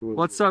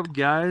What's up,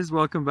 guys?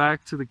 Welcome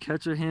back to the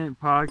Catch a Hint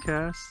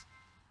podcast.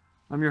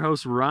 I'm your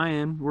host,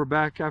 Ryan. We're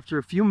back after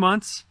a few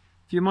month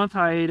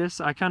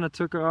hiatus. I kind of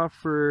took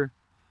off I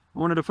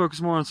wanted to focus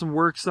more on some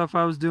work stuff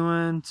I was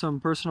doing, some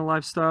personal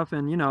life stuff,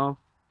 and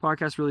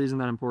podcast really isn't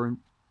that important.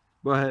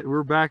 But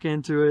we're back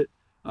into it.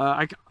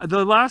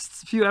 The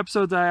last few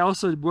episodes, I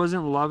also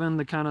wasn't loving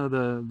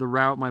the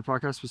route my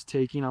podcast was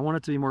taking. I want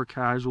it to be more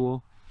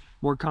casual,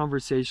 more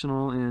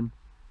conversational, and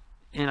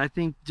I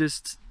think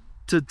just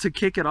to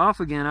kick it off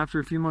again after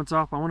a few months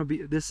off,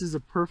 this is a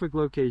perfect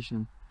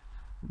location.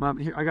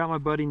 I got my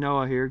buddy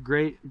Noah here.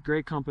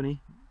 Great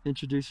company.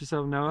 Introduce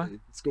yourself, Noah. Hey,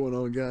 what's going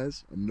on,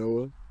 guys? I'm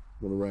Noah,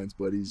 one of Ryan's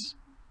buddies.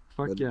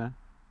 Fuck yeah.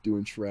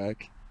 Doing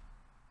track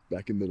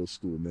back in middle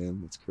school,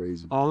 man. That's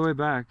crazy. All the way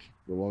back.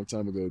 A long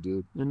time ago,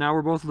 dude. And now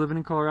we're both living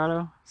in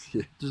Colorado.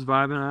 Yeah. Just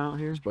vibing out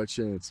here. Just by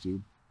chance,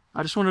 dude.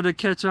 I just wanted to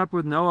catch up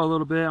with Noah a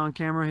little bit on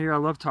camera here. I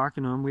love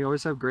talking to him. We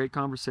always have great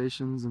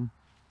conversations, and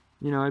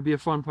it'd be a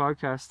fun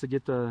podcast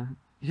to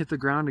hit the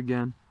ground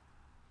again.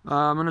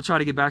 I'm gonna try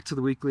to get back to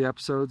the weekly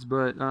episodes,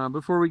 but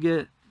before we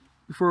get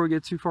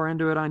too far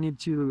into it, I need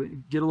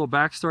to get a little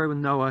backstory with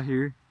Noah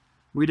here.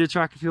 We did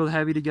track and field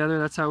heavy together.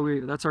 That's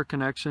our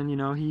connection.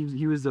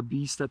 He was a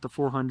beast at the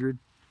 400.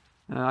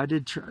 I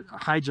did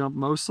high jump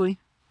mostly,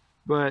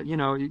 but you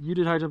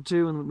did high jump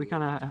too, and we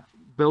kind of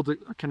built a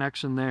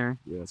connection there.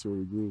 Yeah, that's where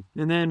we grew.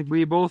 And then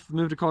we both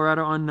moved to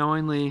Colorado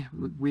unknowingly.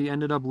 We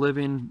ended up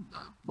living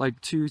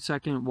like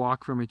 2-second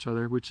walk from each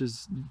other, which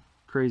is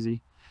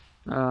crazy.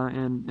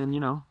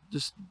 And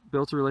just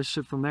built a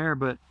relationship from there.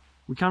 But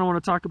we kind of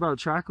want to talk about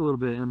track a little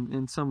bit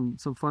and some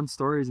fun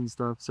stories and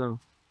stuff. So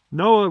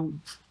Noah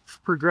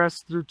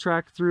progressed through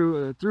track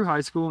through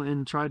high school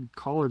and tried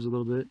college a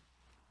little bit.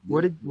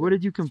 Yeah, What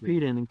did you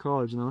compete in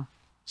college, Noah?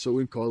 So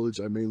in college,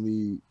 I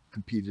mainly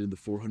competed in the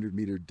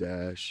 400-meter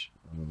dash.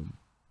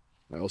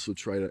 I also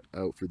tried it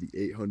out for the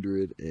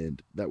 800,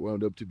 and that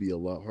wound up to be a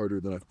lot harder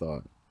than I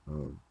thought.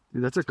 Dude,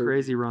 that's a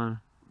crazy run.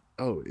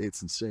 Oh,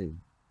 it's insane.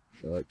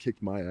 It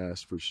kicked my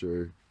ass for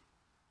sure.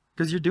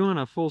 Because you're doing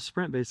a full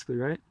sprint basically,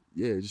 right?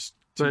 Yeah, just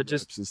two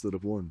laps instead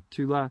of one.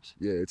 2 laps.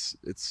 Yeah, it's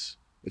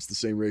the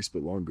same race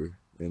but longer,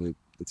 and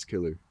it's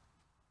killer.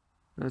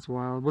 That's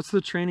wild. What's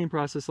the training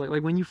process like?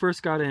 Like when you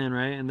first got in,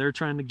 right? And they're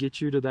trying to get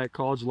you to that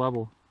college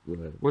level.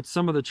 Right. What's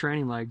some of the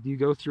training like? Do you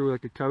go through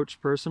like a coach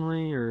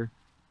personally, or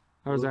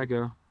how does that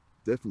go?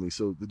 Definitely.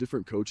 So the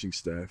different coaching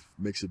staff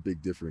makes a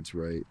big difference,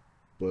 right?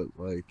 But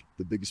like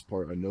the biggest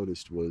part I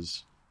noticed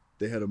was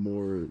they had a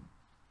more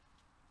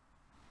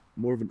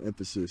of an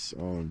emphasis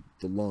on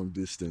the long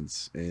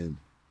distance and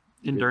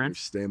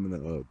Endurance, getting your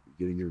stamina up,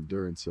 getting your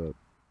endurance up,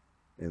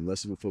 and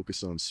less of a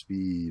focus on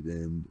speed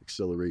and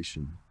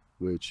acceleration,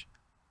 which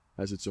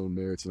has its own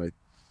merits, and I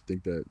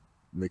think that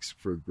makes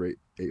for a great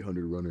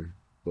 800 runner,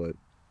 but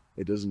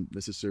it doesn't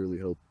necessarily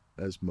help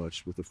as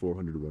much with a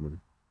 400 runner.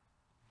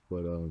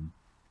 But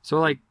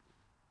so like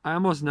I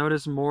almost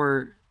notice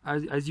more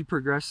as you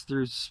progress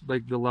through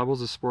like the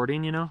levels of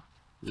sporting,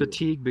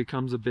 fatigue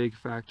becomes a big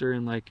factor,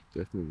 and like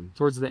definitely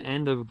towards the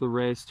end of the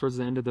race, towards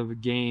the end of the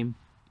game,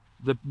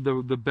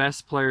 the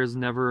best players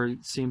never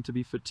seem to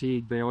be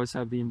fatigued. They always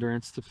have the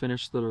endurance to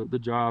finish the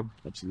job.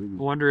 Absolutely.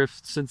 I wonder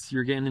if, since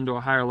you're getting into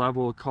a higher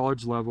level, a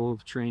college level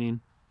of training,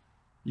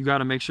 you got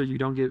to make sure you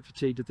don't get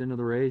fatigued at the end of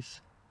the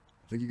race.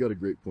 I think you got a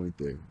great point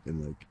there,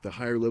 and like the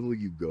higher level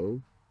you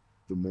go,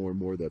 the more and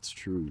more that's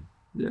true.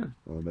 Yeah.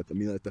 At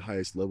the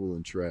highest level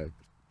in track,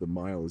 the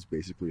mile is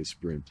basically a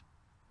sprint.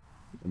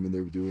 I mean,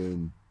 they were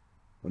doing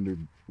under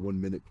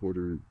 1 minute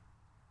quarter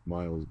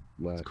mile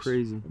laps. It's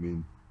crazy. I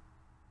mean,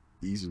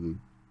 easily.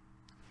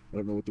 I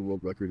don't know what the world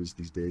record is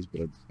these days,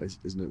 but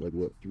isn't it like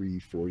what,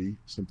 3:40,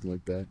 something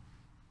like that?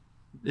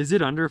 Is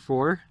it under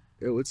 4?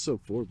 Oh, it's sub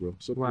 4, bro.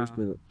 Sub Wow.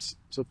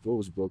 4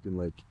 was broken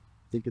like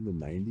I think in the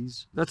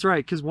 90s. That's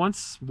right, because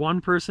once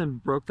one person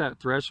broke that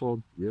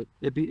threshold, Yep.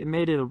 it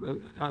made it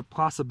a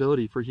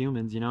possibility for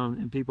humans,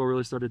 and people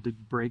really started to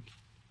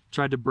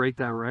tried to break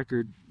that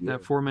record. Yeah.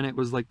 That 4 minute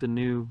was like the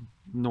new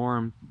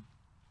norm.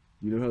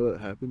 You know how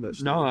that happened?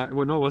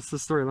 No, what's the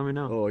story? Let me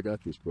know. Oh, I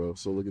got this, bro.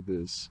 So look at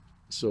this.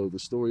 So the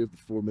story of the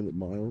 4 minute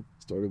mile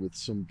started with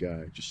some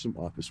guy, just some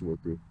office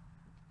worker,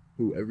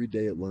 who every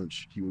day at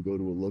lunch, he would go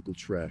to a local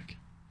track.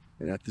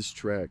 And at this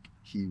track,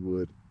 he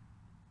would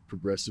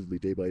progressively,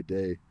 day by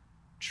day,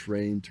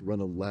 train to run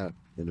a lap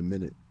in a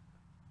minute.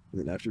 And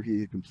then after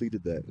he had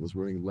completed that and was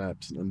running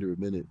laps in under a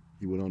minute,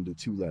 he went on to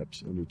 2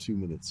 laps under 2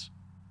 minutes,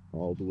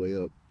 all the way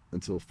up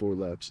until 4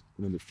 laps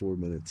in under 4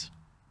 minutes.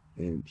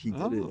 And he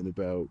did it in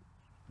about,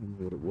 I don't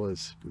know what it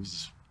was. It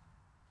was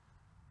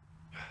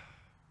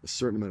a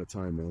certain amount of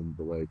time, man.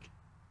 But like,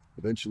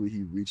 eventually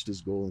he reached his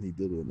goal and he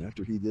did it. And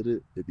after he did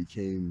it, it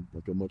became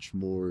like a much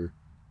more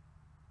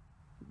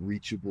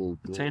reachable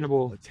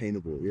goal.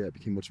 Attainable. Yeah, it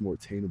became much more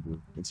attainable.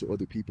 And so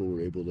other people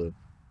were able to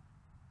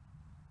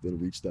then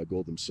reach that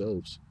goal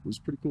themselves. It was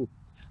pretty cool.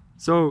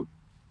 So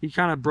he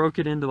kind of broke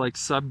it into like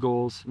sub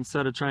goals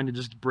instead of trying to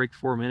just break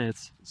 4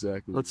 minutes.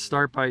 Exactly. Let's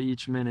start by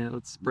each minute.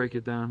 Let's break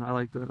it down. I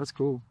like that. That's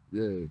cool.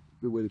 Yeah,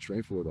 good way to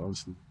train for it,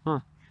 honestly. Huh.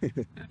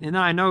 And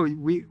I know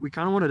we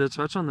kind of wanted to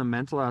touch on the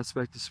mental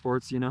aspect of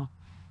sports, you know,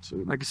 So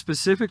like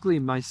specifically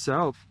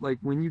myself, like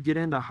when you get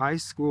into high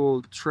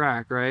school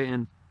track, right?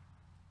 And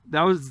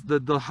that was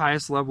the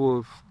highest level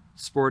of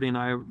sporting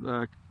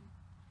what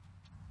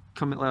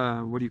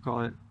do you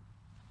call it?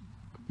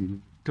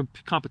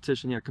 competing.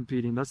 Competition. Yeah,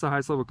 competing. That's the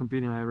highest level of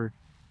competing I ever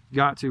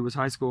got to was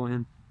high school.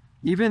 And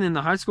even in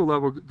the high school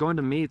level, going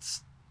to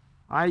meets,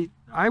 I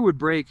would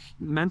break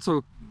my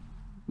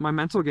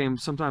mental game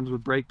sometimes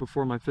would break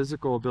before my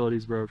physical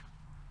abilities broke.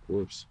 Of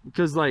course.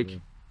 Because Yeah.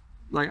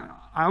 like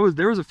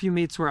there was a few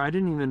meets where I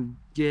didn't even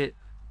get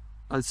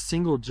a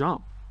single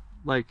jump,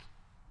 like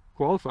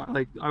qualify.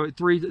 Like I would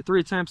three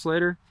attempts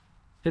later,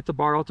 hit the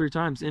bar all 3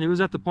 times, and it was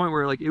at the point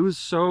where like it was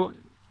so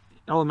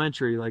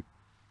elementary. Like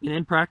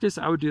in practice,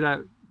 I would do that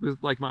with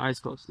like my eyes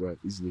closed. Right.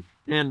 Easily.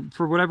 And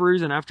for whatever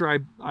reason, after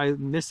I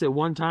missed it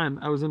one time,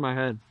 I was in my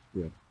head.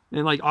 Yeah.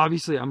 And like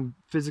obviously, I'm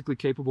physically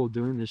capable of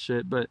doing this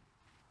shit, but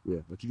Yeah.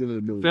 Like you've done it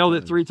a million failed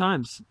times. it 3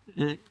 times.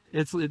 And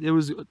it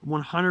was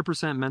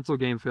 100% mental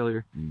game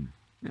failure. Mm.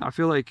 I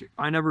feel like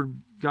I never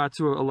got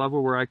to a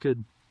level where I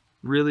could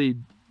really,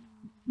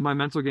 my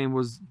mental game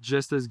was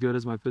just as good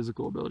as my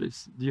physical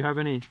abilities. Do you have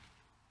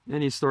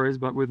any stories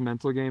about with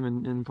mental game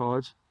in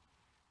college?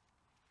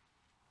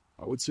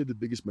 I would say the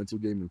biggest mental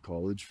game in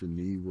college for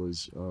me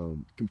was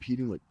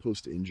competing like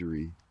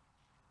post-injury,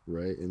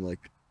 right? And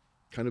like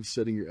kind of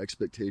setting your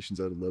expectations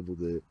at a level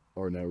that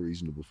are now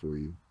reasonable for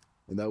you.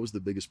 And that was the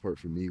biggest part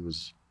for me,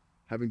 was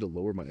having to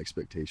lower my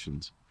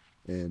expectations.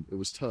 And it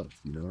was tough,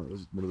 you know, it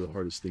was one of the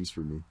hardest things for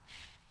me.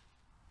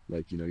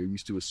 Like, you know, you're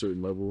used to a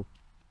certain level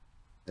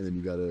and then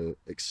you got to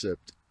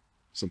accept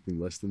something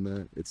less than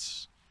that.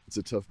 It's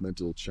a tough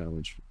mental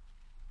challenge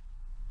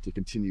to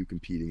continue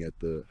competing at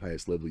the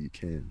highest level you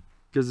can.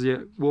 Because yeah,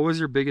 what was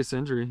your biggest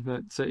injury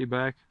that set you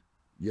back?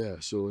 Yeah,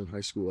 so in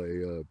high school,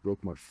 I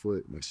broke my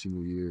foot my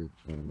senior year.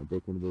 I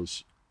broke one of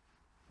those,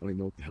 I don't even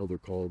know what the hell they're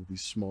called,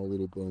 these small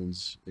little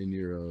bones in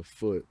your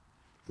foot,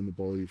 in the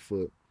ball of your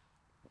foot.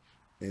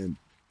 And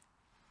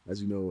as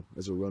you know,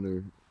 as a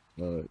runner,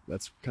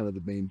 that's kind of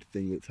the main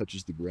thing that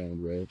touches the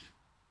ground, right?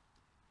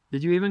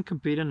 Did you even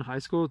compete in high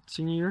school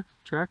senior year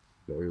track?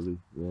 Barely,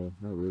 yeah,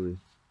 not really.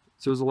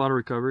 So it was a lot of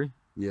recovery.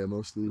 Yeah,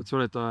 mostly. That's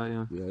what I thought.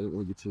 Yeah, Yeah, I didn't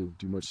really get to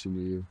do much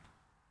senior year.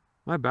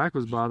 my back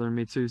was bothering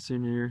me too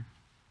senior year.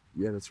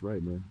 Yeah, that's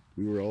right, man.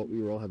 We were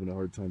all having a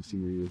hard time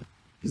senior year.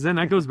 Because then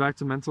that goes back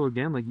to mental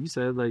again, like you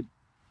said. Like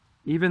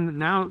even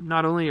now,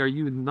 not only are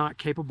you not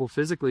capable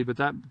physically, but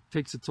that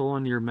takes a toll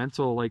on your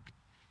mental. Like,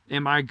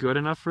 am I good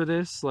enough for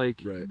this?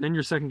 Like, Right. then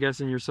you're second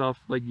guessing yourself,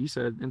 like you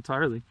said,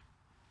 entirely,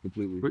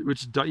 Completely.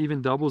 which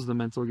even doubles the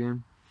mental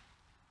game.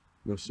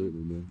 No,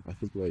 certainly, man. I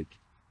think like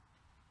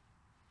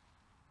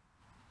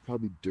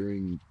probably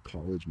during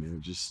college, man,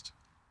 it just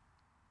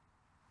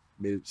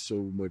made it so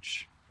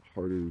much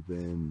harder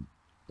than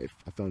if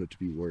I found it to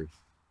be worth,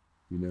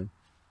 you know?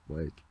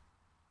 Like,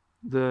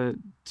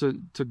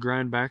 To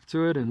grind back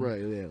to it, and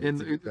right, yeah. and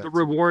to get the back to-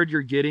 reward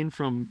you're getting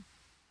from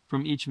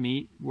each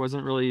meet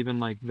wasn't really even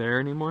like there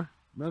anymore.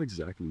 Not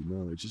exactly,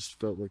 no. It just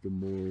felt like a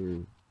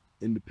more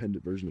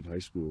independent version of high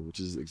school, which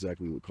is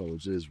exactly what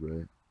college is,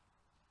 right?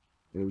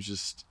 And it was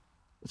just,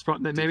 It's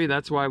probably maybe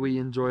that's why we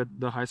enjoyed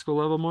the high school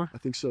level more, I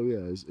think so,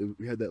 yeah.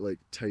 We had that like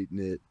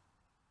tight-knit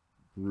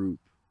group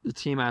the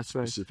team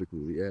aspect.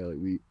 specifically. Yeah,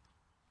 like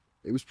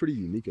it was pretty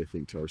unique, I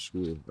think, to our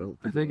school.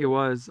 I think it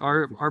was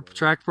our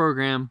track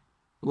program.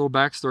 A little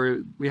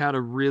backstory: we had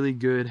a really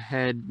good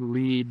head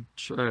lead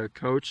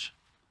coach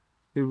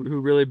who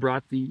really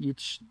brought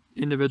each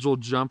individual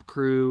jump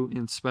crew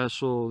and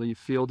special, the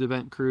field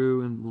event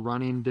crew and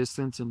running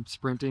distance and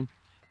sprinting.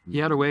 He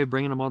had a way of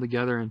bringing them all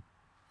together and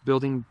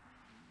building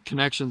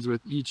connections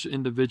with each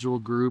individual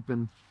group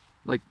and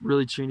like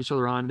really cheering each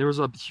other on. There was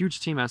a huge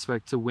team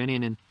aspect to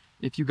winning, and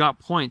if you got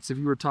points, if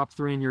you were top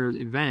 3 in your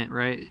event,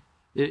 right?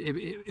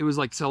 It was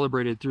like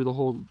celebrated through the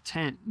whole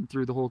tent and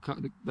through the whole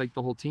like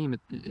the whole team,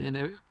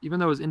 and even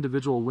though it was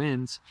individual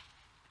wins,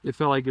 it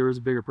felt like there was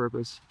a bigger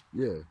purpose.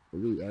 Yeah, it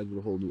really added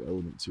a whole new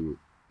element to it.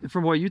 And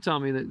from what you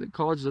tell me, that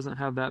college doesn't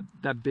have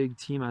that big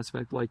team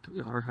aspect like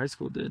our high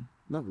school did.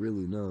 Not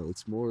really, no.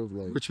 It's more of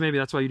like, Which maybe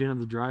that's why you didn't have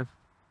the drive.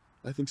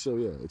 I think so,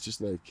 yeah. It's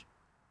just like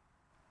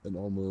an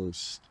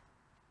almost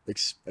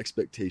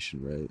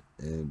expectation, right?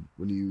 And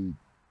when you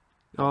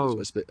Oh,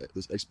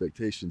 those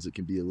expectations, it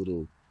can be a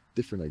little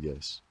different, I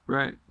guess.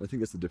 right. I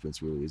think that's the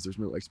difference, really, is there's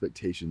no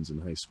expectations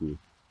in high school.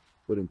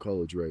 But in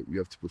college, right, you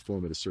have to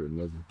perform at a certain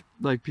level.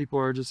 Like people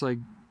are just like,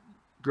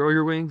 grow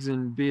your wings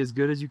and be as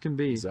good as you can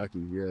be.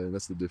 Exactly, yeah,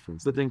 that's the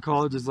difference. But then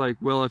college is like,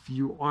 well, if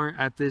you aren't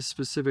at this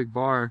specific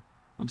bar,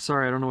 I'm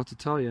sorry, I don't know what to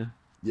tell you.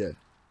 Yeah,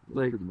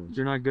 Like, pretty much.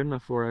 you're not good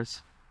enough for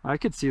us. I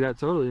could see that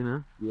totally,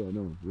 man. Yeah,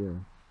 no, yeah.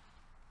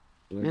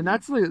 And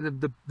that's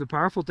the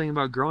powerful thing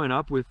about growing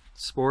up with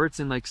sports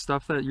and like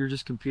stuff that you're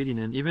just competing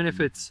in. Even if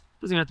doesn't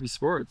even have to be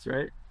sports,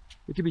 right?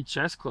 It could be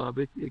chess club.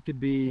 It could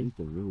be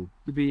anything,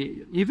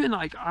 really. even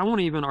like, I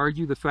won't even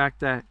argue the fact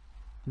that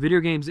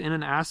video games in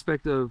an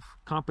aspect of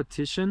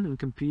competition and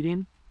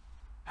competing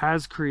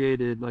has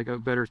created like a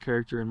better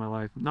character in my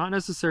life. Not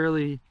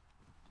necessarily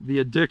the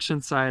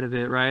addiction side of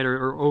it, right?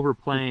 Or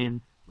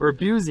overplaying or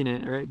abusing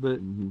it, right? But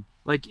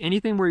like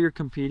anything where you're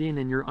competing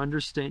and you're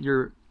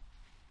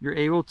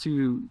able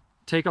to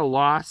take a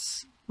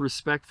loss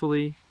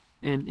respectfully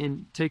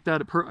and take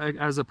that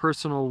as a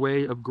personal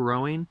way of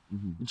growing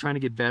and trying to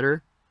get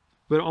better.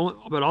 But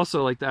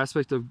also like the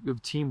aspect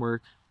of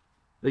teamwork,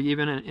 like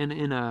even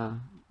in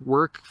a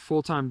work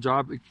full-time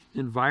job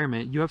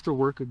environment, you have to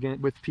work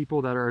again with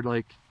people that are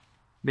like,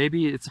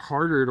 maybe it's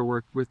harder to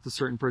work with a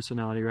certain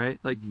personality, right?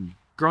 Like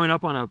growing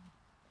up on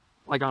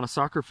a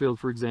soccer field,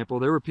 for example,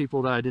 there were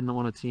people that I didn't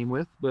want to team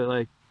with, but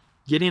like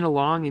getting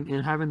along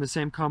and having the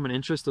same common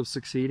interest of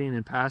succeeding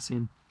and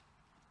passing,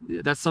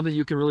 that's something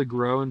you can really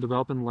grow and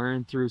develop and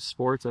learn through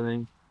sports. I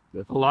think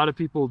a lot of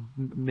people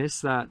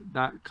miss that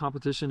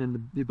competition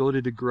and the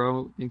ability to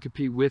grow and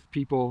compete with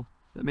people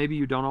that maybe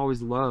you don't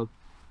always love,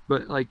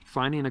 but like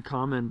finding a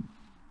common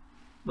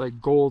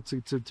like goal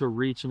to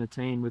reach and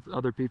attain with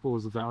other people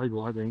is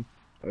valuable, I think.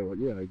 Yeah,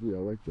 I agree. I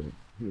like that.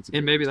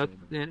 And maybe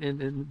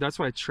and that's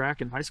why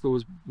track in high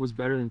school was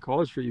better than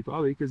college for you,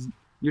 probably because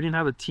you didn't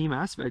have a team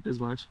aspect as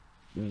much.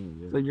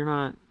 Yeah. Like you're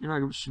not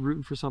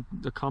rooting for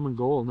a common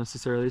goal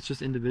necessarily. It's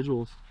just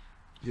individuals.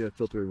 Yeah, it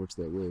felt very much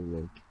that way.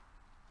 Like,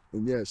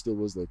 and yeah, it still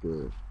was like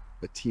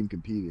a team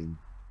competing,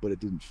 but it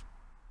didn't.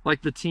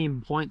 Like the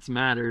team points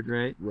mattered,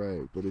 right?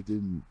 Right, but it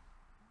didn't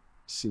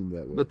seem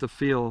that way. But the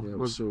feel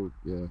was so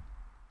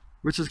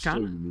which is kind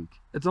of so unique.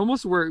 It's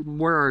almost where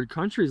our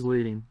country's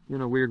leading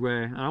in a weird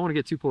way. I don't want to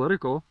get too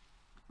political,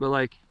 but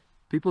like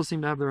people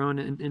seem to have their own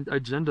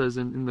agendas,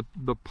 and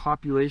the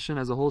population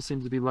as a whole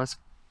seems to be less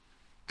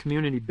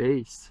community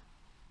based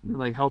and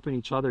like helping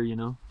each other, you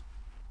know.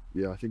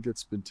 Yeah, I think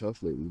that's been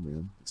tough lately,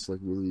 man. It's like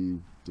really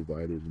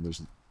divided, and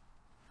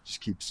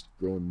just keeps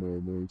growing more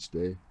and more each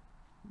day.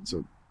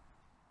 So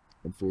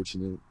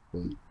unfortunate,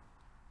 but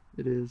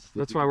it is.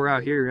 That's why we're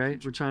out here,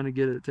 right? We're trying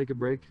to take a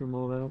break from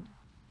all that.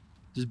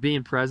 Just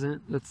being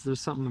present. There's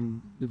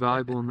something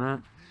valuable in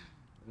that.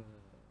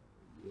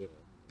 Yeah.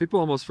 People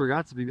almost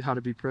forgot how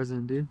to be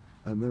present, dude.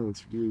 I know,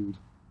 it's weird.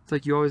 It's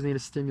like you always need a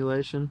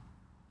stimulation.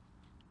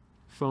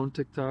 Phone,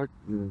 TikTok,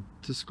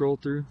 to scroll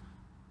through.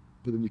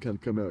 But then you kind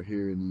of come out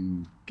here and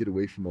you get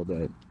away from all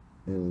that,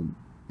 and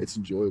it's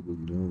enjoyable,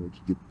 you know. Like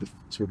you get the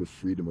sort of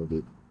freedom of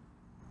it.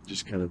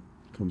 Just kind of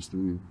comes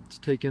through you.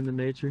 Just take in the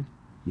nature.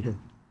 Yeah.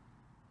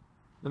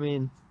 I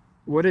mean,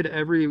 what did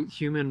every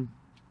human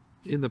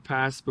in the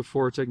past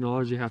before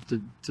technology have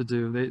to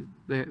do?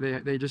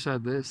 They just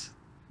had this.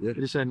 Yeah.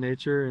 They just had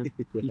nature and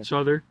each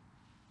other,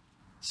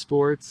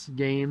 sports,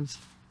 games,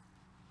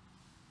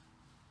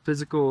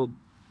 physical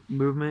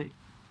movement.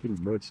 Pretty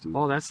much, dude.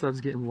 All that stuff's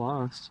getting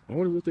lost. I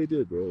wonder what they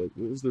did, bro. Like,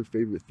 what was their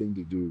favorite thing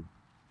to do?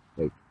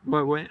 Like,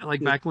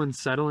 like back when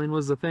settling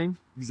was the thing?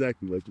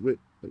 Exactly. Like,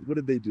 what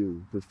did they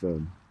do for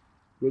fun?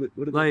 What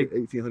did like the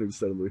 1800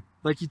 settler?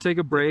 Like you take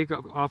a break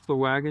off the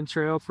wagon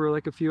trail for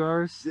like a few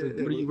hours? Yeah,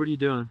 what are you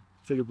doing?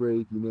 Take a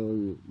break, you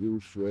know, you're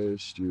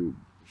refreshed, you're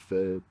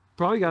fed.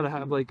 Probably got to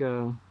have like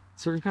a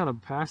certain kind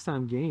of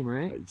pastime game,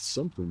 right? It's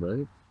something,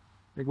 right?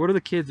 Like what are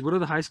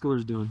the high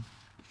schoolers doing?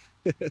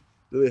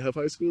 Do they have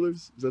high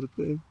schoolers? Is that a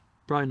thing?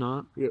 Probably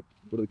not. Yeah.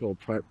 What do they call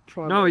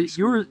them? No,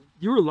 you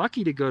were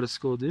lucky to go to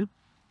school, dude.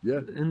 Yeah.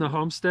 In the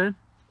homestead.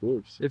 Of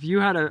course. If you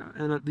had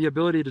the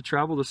ability to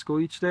travel to school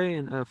each day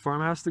and a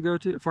farm school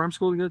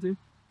to go to,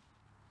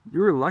 you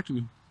were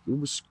lucky.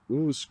 When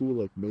was school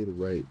like made a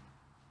right?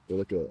 Or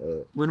like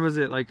when was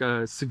it like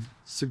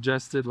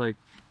suggested like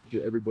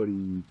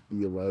everybody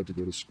be allowed to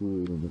go to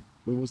school? And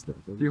when was that?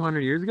 A few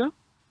hundred years ago?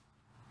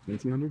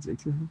 1900s,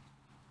 1800s,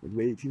 like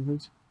late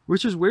 1800s.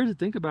 Which is weird to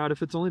think about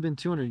if it's only been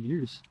 200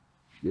 years.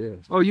 Yeah.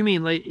 Oh, you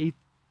mean late 8?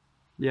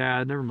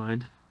 Yeah, never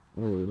mind.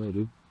 I don't really know,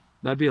 dude.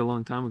 That'd be a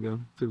long time ago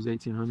if it was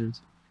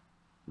 1800s.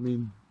 I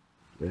mean,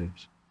 yeah.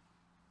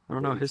 I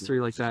don't know history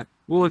like that.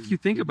 Well, if you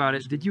think about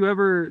it, did you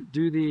ever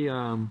do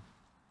the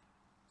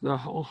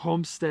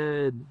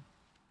homestead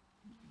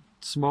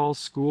small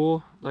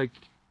school, like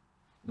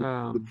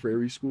the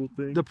prairie school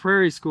thing? The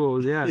prairie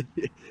schools, yeah.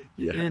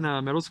 Yeah. In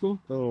middle school?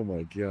 Oh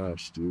my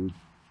gosh, dude.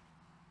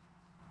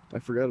 I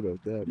forgot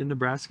about that. In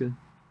Nebraska.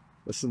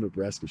 That's some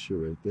Nebraska shit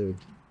right there.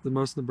 The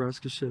most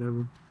Nebraska shit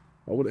ever.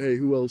 Hey,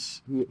 who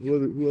else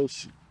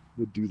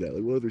would do that?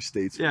 Like, what other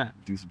states would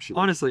do some shit?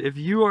 Honestly, if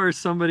you are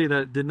somebody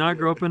that did not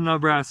grow up in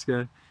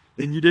Nebraska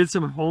and you did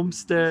some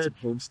homestead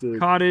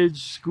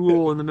cottage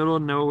school in the middle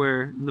of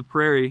nowhere in the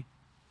prairie,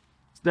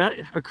 if that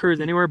occurs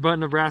anywhere but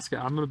Nebraska,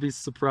 I'm gonna be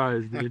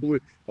surprised,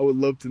 dude. I would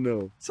love to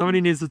know. Somebody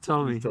needs to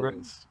tell me. Tell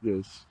us.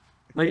 Yes.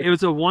 Like it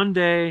was a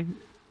one-day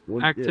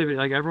activity.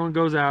 Like everyone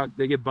goes out,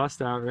 they get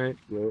bussed out, right?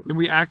 Yep. And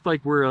we act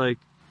like we're like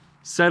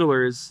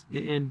settlers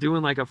and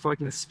doing like a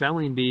fucking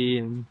spelling bee.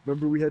 And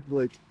remember we had to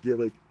like get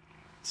like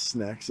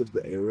snacks of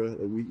the era.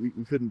 Like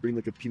we couldn't bring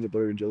like a peanut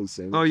butter and jelly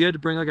sandwich. Oh, you had to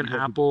bring like an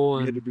apple.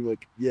 We had to bring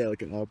like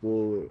an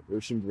apple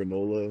or some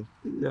granola.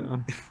 Yeah.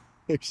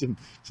 Like some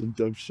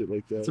dumb shit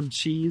like that. Some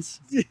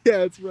cheese. Yeah,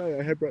 that's right.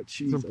 I had brought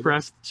cheese. Some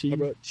pressed cheese. I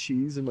brought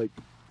cheese and like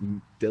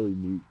deli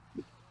meat.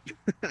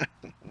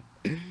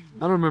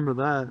 I don't remember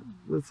that.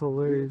 That's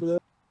hilarious. Remember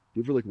that?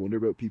 You ever like wonder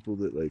about people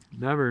that like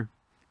Never.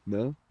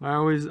 no?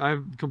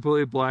 I've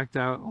completely blacked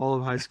out all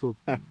of high school.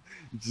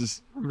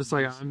 Just I'm just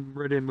like, I'm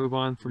ready to move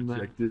on from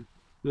that. rejected.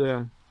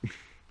 Yeah.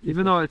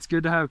 Even though it's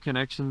good to have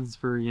connections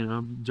for,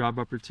 job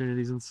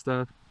opportunities and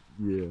stuff,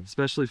 Yeah.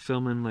 especially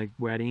filming like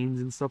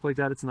weddings and stuff like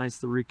that, it's nice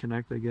to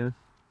reconnect, I guess.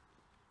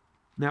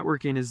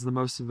 Networking is the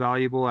most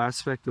valuable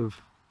aspect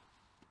of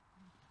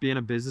being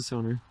a business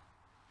owner.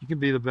 You can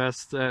be the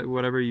best at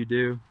whatever you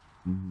do,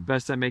 Mm-hmm.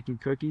 best at making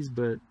cookies,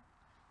 but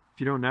if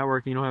you don't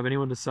network and you don't have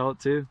anyone to sell it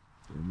to,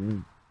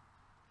 Amen.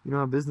 you don't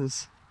have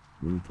business.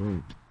 Really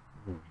point.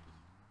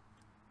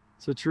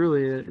 So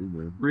truly,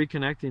 Amen.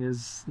 reconnecting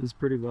is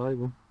pretty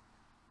valuable.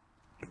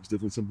 There's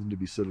definitely something to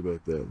be said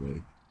about that,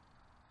 like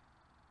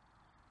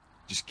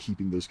just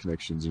keeping those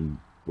connections and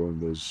growing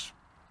those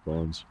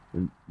bonds,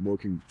 and more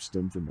can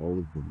stem from all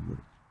of them. Like,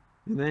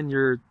 And then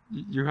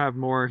you have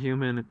more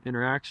human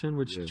interaction,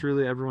 which Yeah.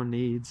 truly everyone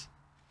needs.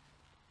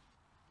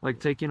 Like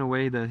taking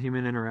away the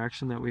human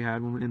interaction that we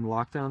had in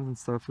lockdowns and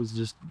stuff was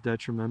just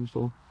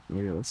detrimental. oh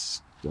yeah,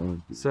 that's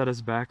done. Set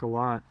us back a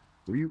lot.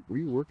 Were you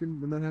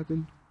working when that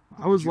happened?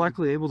 I was Did you-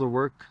 luckily able to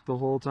work the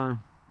whole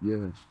time.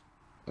 Yeah,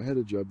 I had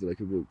a job that I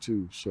could work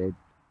too, so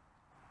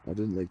I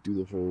didn't like do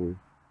the whole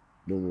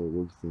no more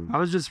work thing. I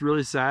was just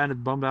really sad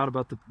and bummed out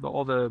about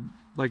all the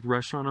like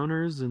restaurant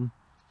owners and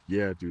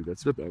Yeah, dude,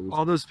 that was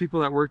all those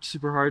people that worked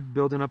super hard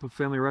building up a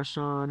family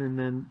restaurant, and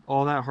then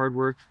all that hard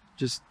work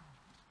just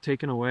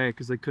taken away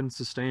because they couldn't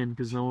sustain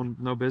because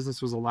no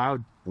business was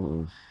allowed.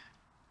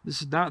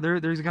 There's got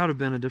to have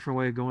been a different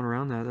way of going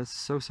around that. That's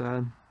so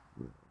sad.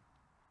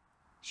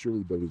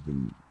 surely better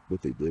than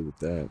what they did with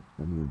that.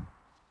 I mean,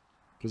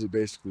 because it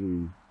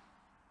basically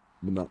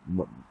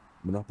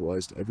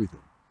monopolized everything.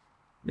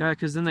 Yeah,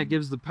 because then that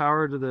gives the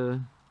power to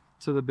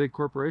the big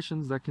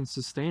corporations that can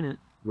sustain it.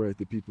 Right,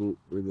 the people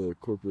or the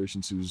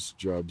corporations whose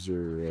jobs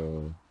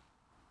are,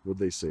 what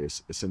they say,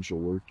 essential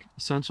work.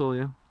 Essential,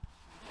 yeah.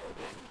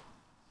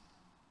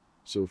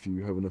 So if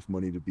you have enough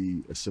money to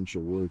be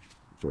essential work,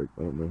 it's like,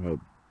 I don't know how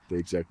they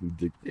exactly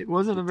did. It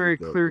wasn't a very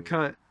clear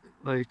cut,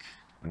 like,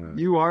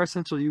 you are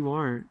essential, you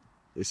aren't.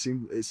 It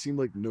seemed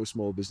like no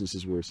small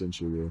businesses were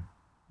essential. Yeah.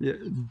 Yeah,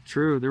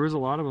 true. There was a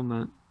lot of them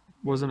that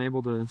wasn't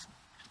able to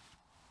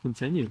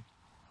continue.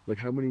 Like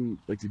how many?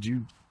 Like did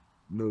you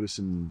notice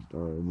in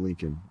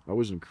Lincoln? I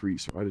was in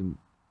Crete, so I didn't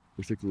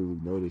particularly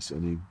notice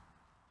any.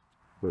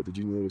 But did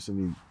you notice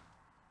any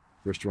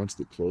restaurants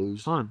that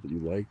closed Ton. that you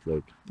liked?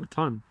 Like A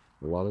ton.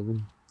 a lot of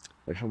them.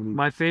 Like how many?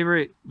 My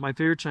favorite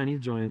Chinese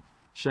joint,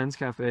 Shen's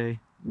Cafe,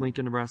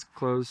 Lincoln, Nebraska,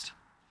 closed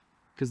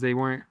because they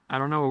weren't. I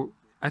don't know.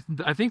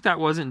 I think that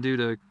wasn't due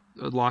to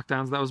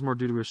lockdowns. That was more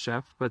due to a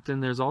chef. But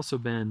then there's also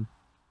been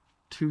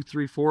 2,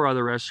 3, 4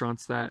 other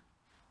restaurants that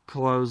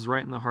closed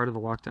right in the heart of the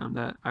lockdown.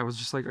 That I was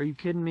just like, are you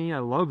kidding me? I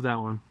love that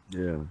one.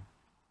 Yeah.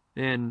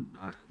 And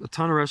a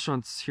ton of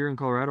restaurants here in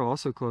Colorado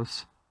also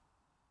closed.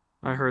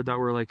 I heard that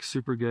were like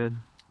super good.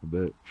 I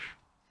bet.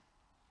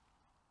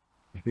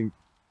 I think.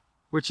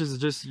 Which is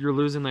just you're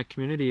losing that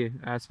community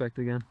aspect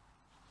again.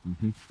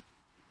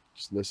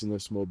 Just less and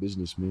less small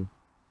business, man.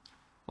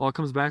 All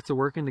comes back to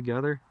working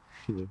together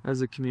Yeah.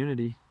 as a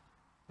community.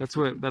 That's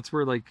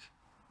where like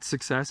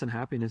success and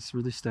happiness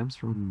really stems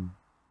from.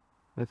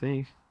 I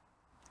think.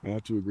 I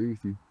have to agree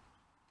with you.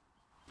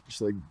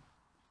 Just like,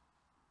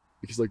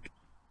 because like,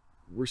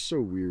 we're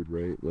so weird,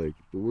 right? Like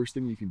the worst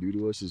thing you can do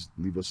to us is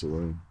leave us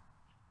alone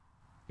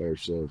by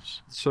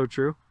ourselves. So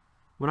true.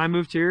 When I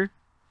moved here,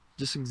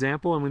 just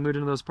example, and we moved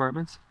into those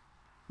apartments,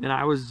 and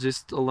I was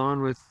just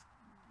alone with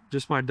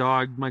just my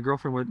dog. My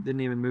girlfriend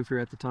didn't even move here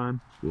at the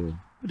time. Yeah.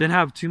 I didn't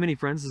have too many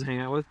friends to hang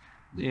out with,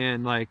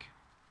 and like,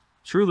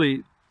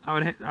 truly,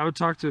 I would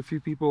talk to a few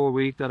people a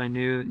week that I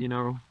knew,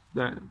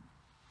 that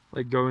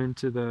like go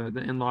into the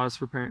in-laws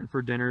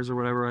for dinners or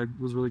whatever. I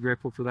was really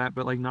grateful for that,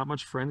 but like not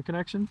much friend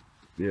connection.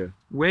 Yeah.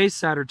 Way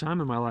sadder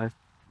time in my life.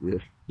 Yeah.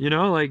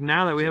 Like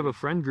now that we have a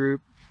friend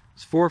group,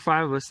 it's 4 or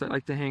 5 of us that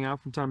like to hang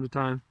out from time to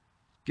time,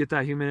 get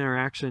that human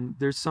interaction.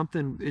 There's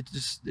something.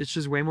 It's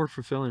just way more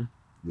fulfilling.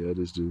 Yeah, it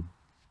is, dude.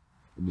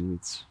 I mean,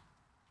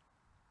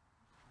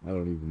 I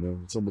don't even know.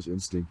 It's almost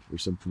instinct or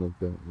something like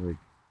that. Like,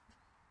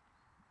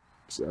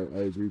 so I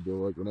agree, bro.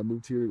 Like when I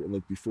moved here, and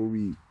like before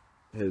we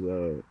had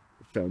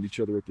found each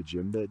other at the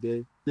gym that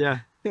day. Yeah.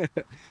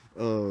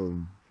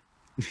 You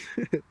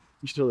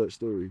should tell that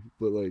story.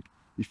 But like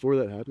before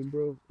that happened,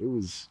 bro, it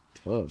was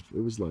tough.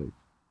 It was like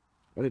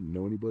I didn't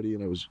know anybody,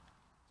 and I don't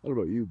know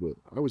about you, but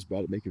I was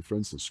bad at making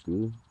friends in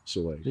school.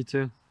 So like, Me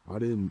too. I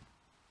didn't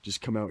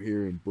just come out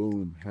here and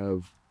boom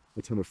have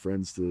a ton of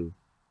friends and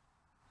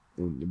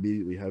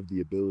immediately have the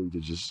ability to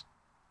just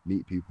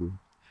meet people.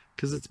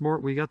 Because it's more,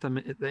 we got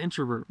the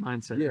introvert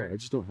mindset. Yeah, right? I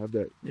just don't have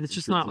that. And it's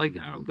just not like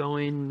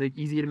outgoing, like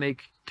easy to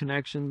make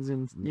connections,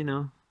 and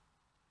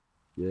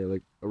Yeah,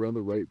 like around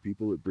the right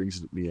people, it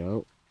brings me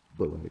out,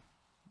 but like,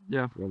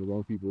 yeah, around the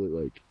wrong people, it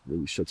like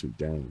really shuts me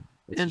down.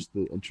 That's just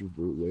the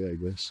introvert way, I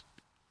guess.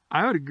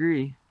 I would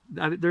agree.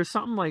 There's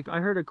something like I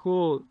heard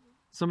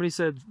somebody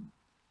said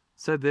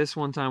said this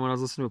one time when I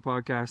was listening to a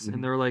podcast,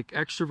 and they're like,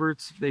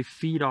 extroverts, they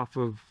feed off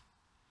of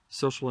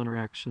social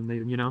interaction. They,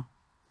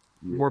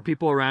 more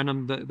people around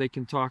them that they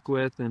can talk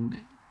with and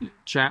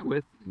chat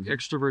with.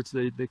 Extroverts,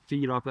 they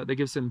feed off that. They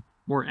give some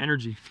more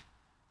energy.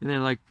 And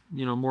then like,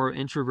 more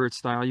introvert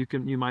style, you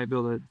might be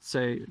able to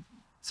say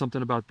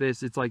something about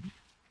this. It's like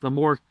the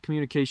more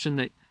communication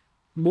that,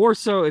 more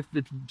so if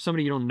it's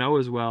somebody you don't know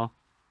as well,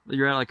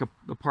 you're at like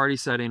a party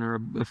setting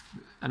or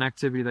an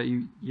activity that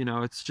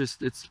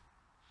it's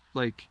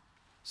like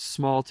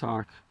small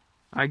talk.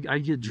 I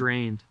get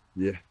drained.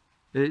 Yeah.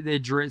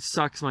 It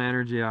sucks my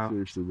energy out.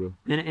 Seriously, bro.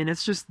 And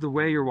it's just the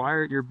way you're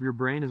wired, your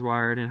brain is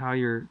wired, and how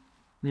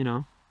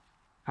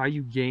how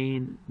you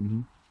gain.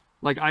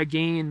 Like I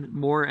gain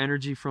more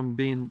energy from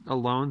being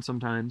alone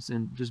sometimes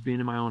and just being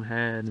in my own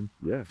head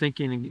and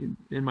thinking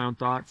in my own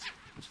thoughts.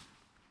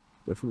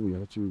 Definitely, I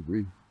have to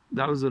agree.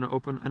 That was an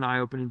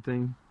eye-opening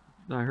thing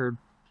that I heard.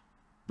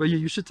 But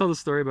you should tell the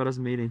story about us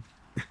meeting.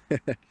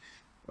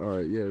 All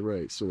right, yeah,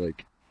 right. So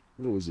like,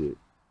 what was it?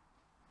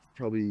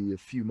 Probably a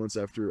few months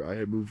after I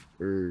had moved,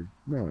 or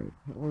no,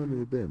 how long had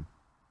it been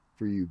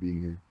for you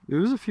being here? It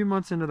was a few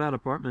months into that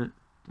apartment,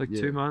 like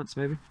 2 months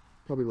maybe.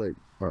 Probably like,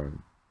 all right,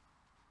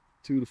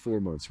 2 to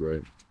 4 months,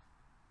 right?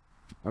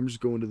 I'm just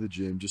going to the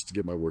gym just to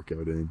get my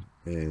workout in,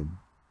 and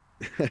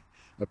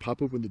I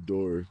pop open the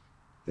door,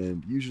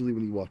 and usually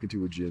when you walk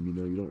into a gym, you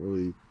don't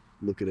really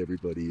look at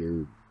everybody,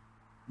 or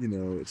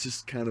it's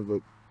just kind of a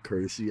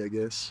courtesy, I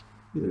guess,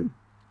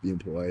 being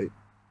polite.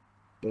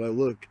 But I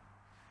look,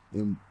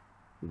 and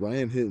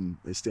Ryan Hinton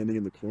is standing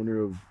in the corner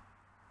of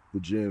the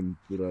gym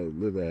that I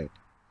live at,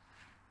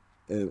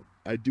 and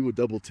I do a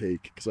double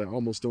take because I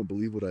almost don't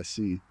believe what I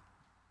see.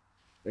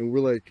 And we're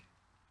like,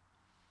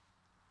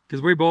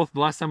 because we both,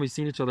 the last time we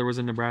seen each other was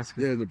in Nebraska.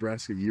 Yeah,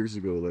 Nebraska years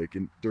ago, like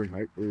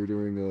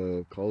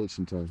during college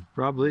sometime.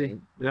 Probably,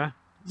 right? Yeah.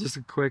 Just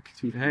a quick,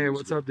 hey,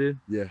 what's up, dude?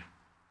 Yeah,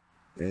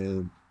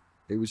 and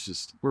it was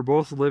just, we're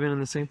both living in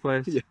the same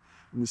place. Yeah,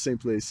 in the same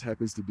place,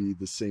 happens to be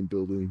the same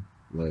building.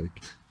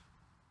 Like,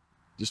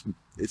 just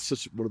it's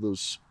such one of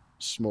those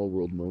small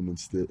world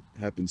moments that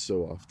happen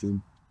so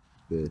often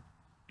that you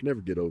can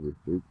never get over.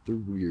 They're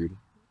weird.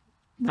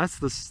 That's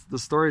the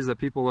stories that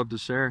people love to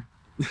share.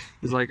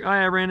 It's like, oh,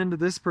 I ran into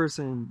this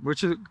person,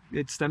 which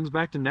it stems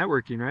back to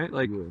networking, right?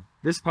 Like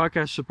this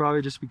podcast should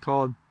probably just be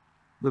called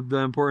the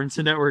importance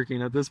of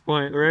networking at this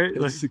point, right?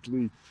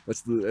 Basically,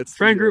 that's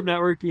friend group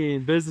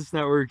networking, business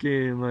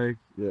networking, like.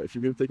 Yeah, if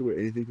you're gonna take away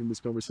anything from this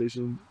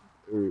conversation,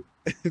 or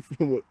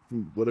from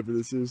whatever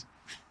this is,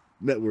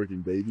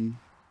 networking, baby.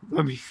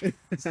 I mean,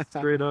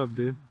 straight up,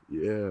 dude.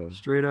 Yeah.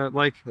 Straight up,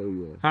 like. Hell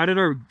yeah. How did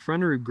our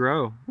friend group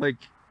grow? Like,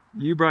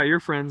 you brought your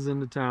friends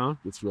into town.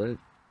 That's right.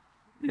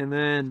 And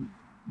then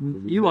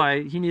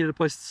Eli, he needed a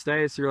place to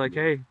stay, so you're like,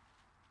 hey,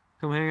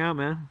 come hang out,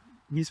 man.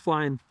 He's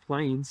flying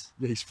planes.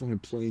 Yeah, he's flying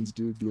planes,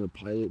 dude, being a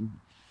pilot and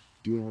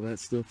doing all that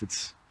stuff.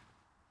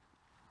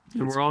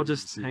 And we're all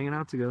just hanging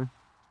out together.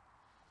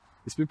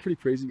 It's been pretty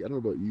crazy. I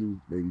don't know about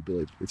you, maybe, but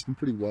like, it's been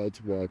pretty wild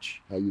to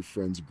watch how your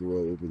friends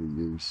grow over the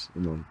years.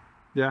 And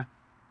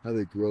how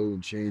they grow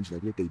and change,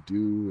 like what they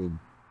do. And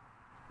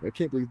I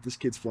can't believe this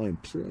kid's flying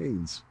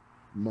planes.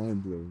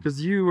 Mind blowing. Because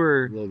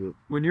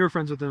when you were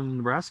friends with him in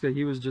Nebraska,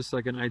 he was just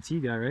like an IT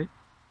guy, right?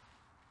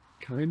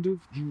 Kind of.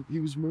 He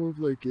was more of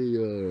like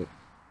a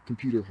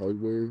computer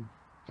hardware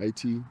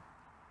IT.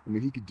 I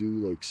mean, he could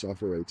do like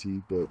software IT,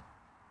 but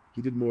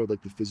he did more of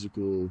like the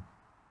physical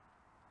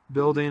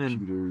building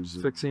and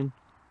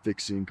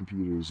fixing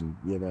computers and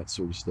that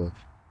sort of stuff.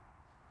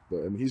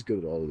 But I mean, he's good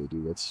at all of it,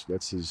 dude.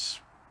 That's his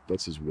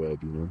web,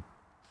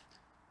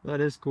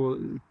 That is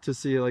cool to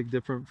see like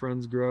different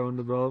friends grow and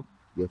develop.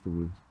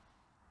 Definitely.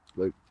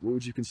 Like, what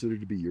would you consider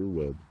to be your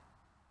web?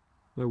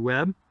 My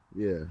web?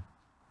 Yeah.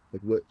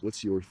 Like,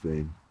 what's your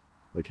thing?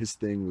 Like, his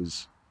thing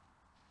was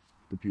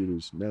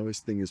computers. Now his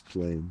thing is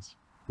planes.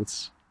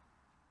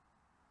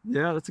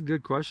 Yeah, that's a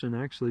good question,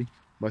 actually.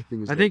 My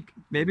thing is... I think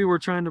maybe we're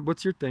trying to...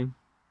 What's your thing?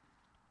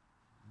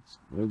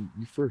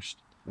 You first.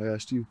 I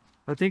asked you.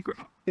 I think...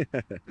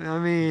 I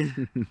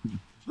mean...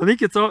 I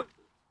think it's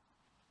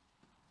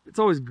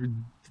always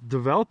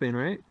developing,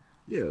 right?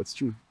 Yeah, that's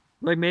true.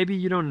 Like, maybe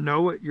you don't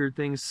know what your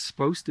thing's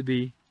supposed to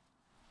be.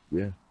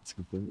 Yeah, that's a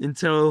good point.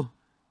 Until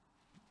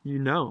you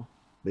know.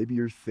 Maybe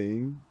your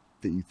thing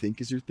that you think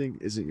is your thing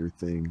isn't your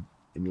thing,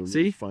 and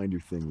you'll find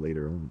your thing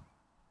later on.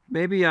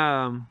 Maybe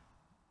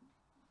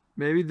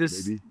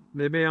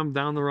maybe I'm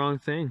down the wrong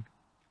thing.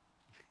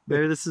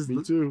 Maybe this is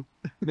Me too.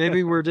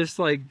 Maybe we're just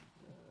like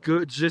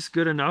good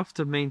enough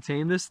to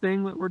maintain this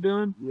thing that we're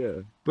doing.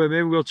 Yeah. But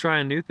maybe we'll try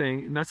a new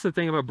thing, and that's the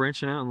thing about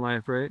branching out in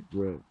life, right?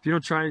 Right. If you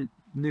don't try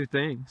new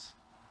things,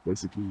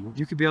 basically,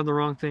 you could be on the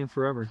wrong thing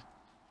forever.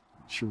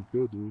 Sure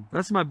could, dude.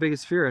 That's my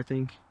biggest fear, I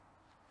think.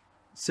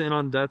 Sitting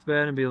on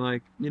deathbed and being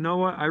like, you know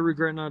what? I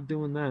regret not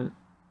doing that.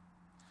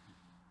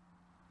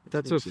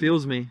 That's what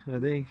fuels me, I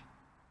think.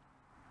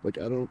 Like,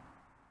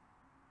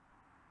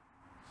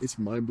 it's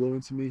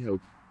mind-blowing to me how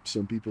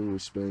some people will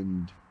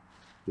spend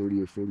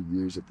 30 or 40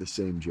 years at the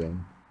same job.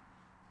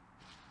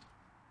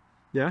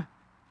 Yeah.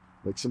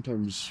 Like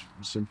sometimes,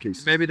 in some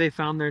cases, Maybe they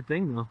found their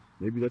thing though.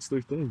 maybe that's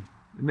their thing.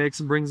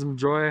 It brings them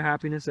joy,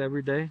 happiness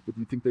every day. But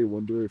do you think they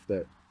wonder if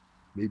that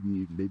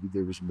maybe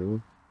there was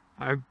more?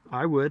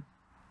 I would.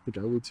 I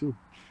think I would too.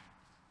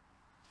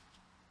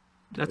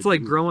 That's I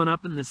like do. growing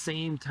up in the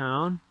same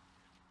town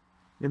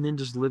and then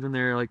just living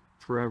there like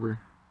forever.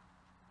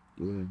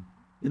 Yeah.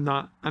 And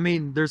not, I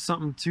mean, there's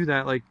something to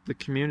that, like the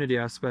community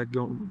aspect,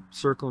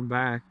 circling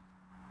back.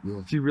 Yeah.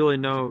 If you really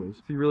know,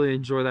 suppose. if you really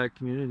enjoy that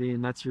community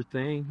and that's your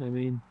thing, I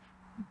mean,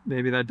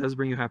 maybe that does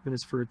bring you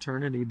happiness for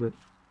eternity. But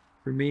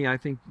for me, I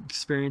think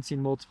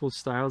experiencing multiple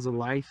styles of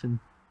life and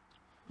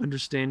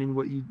understanding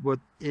what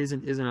is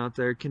and isn't out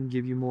there can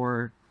give you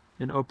more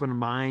an open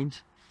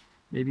mind,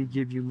 maybe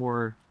give you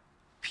more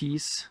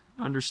peace,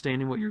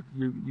 understanding what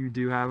you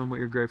do have and what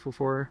you're grateful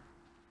for.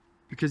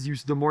 Because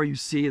the more you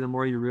see, the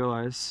more you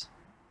realize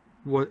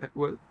what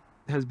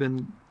has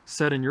been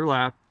set in your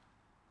lap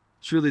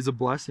truly is a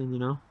blessing, you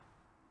know?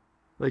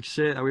 Like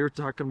shit, we were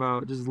talking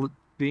about just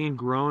being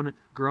grown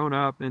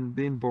up and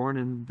being born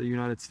in the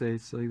United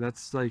States. Like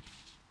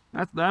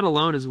that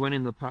alone is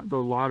winning the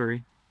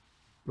lottery,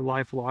 the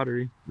life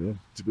lottery. Yeah,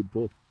 it's a good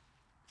pull.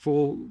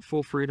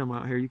 Full freedom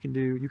out here. You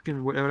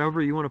can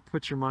whatever you want to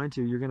put your mind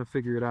to, you're gonna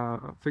figure it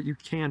out. You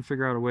can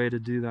figure out a way to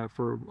do that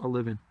for a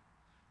living.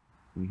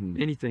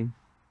 Mm-hmm. Anything.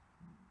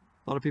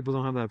 A lot of people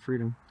don't have that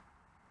freedom.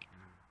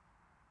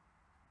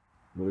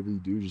 Whatever you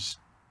do, just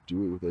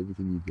do it with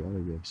everything you got,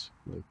 I guess.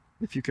 Like,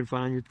 If you can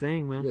find your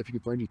thing, man. yeah, if you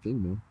can find your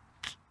thing, man.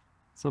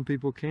 Some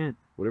people can't.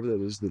 Whatever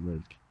that is, that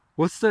like.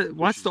 What's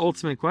the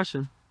ultimate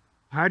question?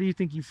 How do you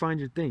think you find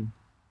your thing?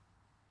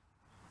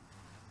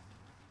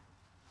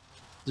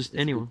 Just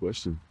That's anyone. a good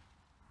question.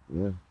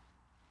 Yeah.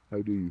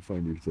 How do you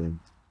find your thing?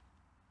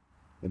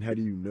 And how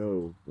do you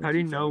know? How do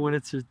you know when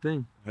it's your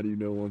thing? How do you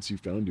know once you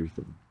found your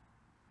thing?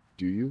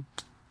 Do you?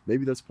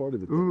 Maybe that's part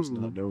of it. Though, is Ooh.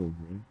 not knowing,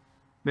 right?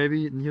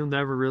 Maybe you'll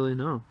never really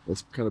know.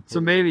 That's kind of.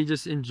 So maybe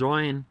just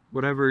enjoying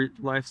whatever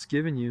life's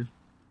given you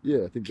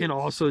Yeah, I think can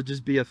that's also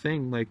just be a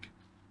thing. Like,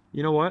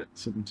 you know what?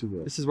 something to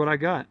that. This is what I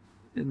got,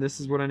 and this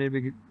is what I need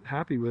to be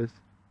happy with.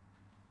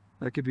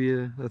 That could be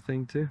a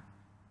thing too.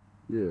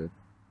 Yeah.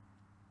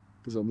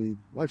 Because I mean,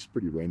 life's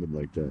pretty random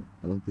like that.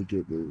 I don't think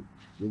there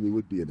really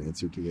would be an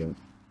answer to that.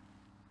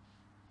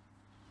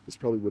 It's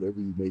probably whatever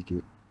you make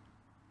it.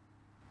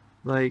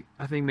 Like,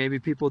 I think maybe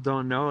people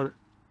don't know.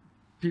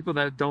 People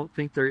that don't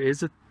think there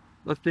is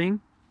a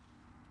thing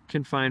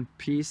can find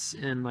peace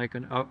in like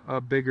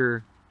a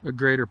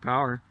greater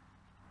power.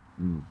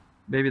 Mm.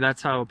 Maybe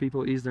that's how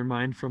people ease their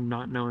mind from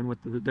not knowing what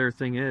their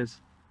thing is.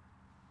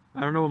 I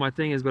don't know what my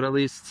thing is, but at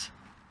least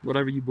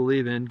whatever you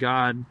believe in,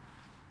 God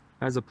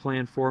has a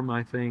plan for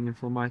my thing and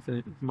for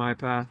my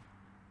path.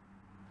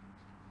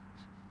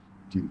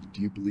 Do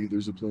you believe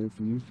there's a plan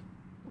for you?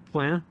 A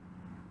plan?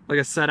 Like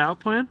a set out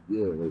plan?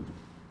 Yeah, like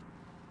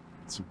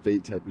some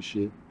fate type of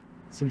shit.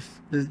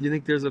 You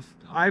think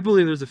I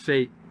believe there's a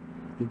fate.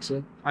 Think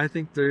so? I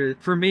think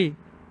for me,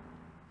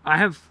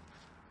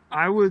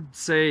 I would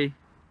say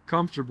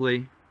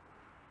comfortably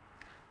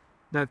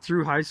that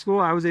through high school,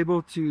 I was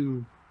able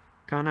to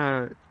kind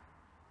of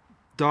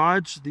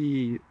dodge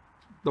the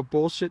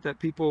bullshit that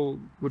people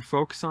would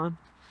focus on.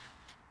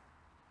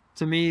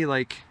 To me,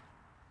 like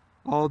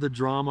all the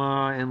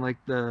drama and like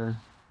I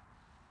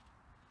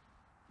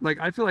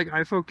feel like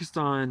I focused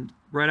on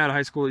right out of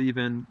high school,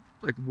 even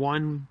like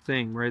one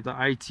thing, right? The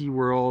IT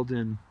world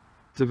and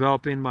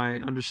developing my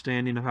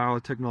understanding of how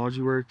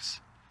technology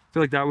works. I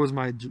feel like that was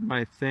my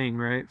thing,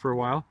 right? For a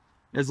while.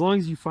 As long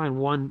as you find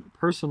one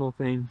personal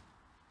thing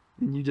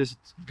and you just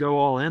go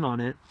all in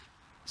on it,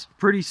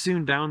 pretty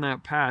soon down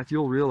that path,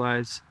 you'll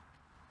realize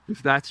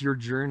if that's your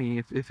journey,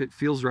 if it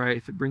feels right,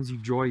 if it brings you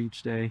joy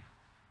each day,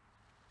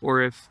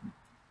 or if,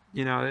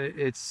 you know,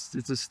 it's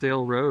a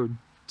stale road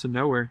to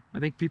nowhere. I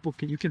think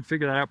you can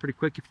figure that out pretty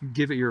quick if you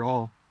give it your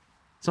all.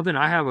 Something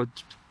I have a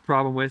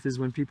problem with is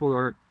when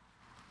people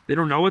they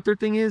don't know what their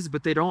thing is,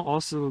 but they don't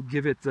also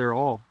give it their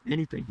all,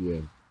 anything. Yeah.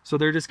 So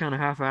they're just kind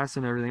of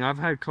half-assing everything. I've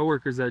had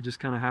coworkers that just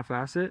kind of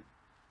half-ass it.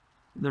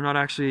 They're not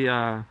actually,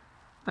 I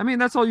mean,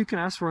 that's all you can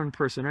ask for in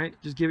person, right?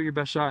 Just give it your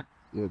best shot.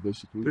 Yeah,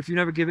 basically. But if you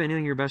never give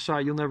anything your best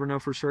shot, you'll never know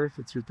for sure if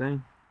it's your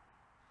thing.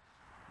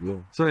 Yeah.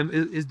 So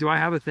do I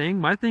have a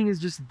thing? My thing is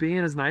just being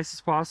as nice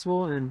as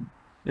possible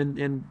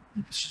and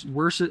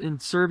worship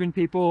and serving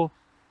people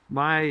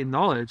my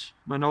knowledge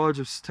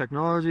of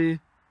technology,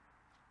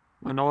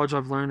 my knowledge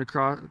I've learned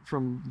across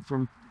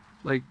from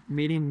like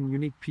meeting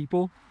unique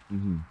people.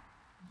 Mm-hmm.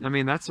 I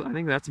mean, I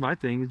think that's my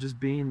thing, is just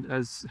being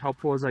as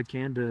helpful as I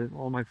can to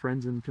all my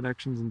friends and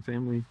connections and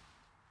family.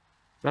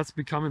 That's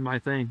becoming my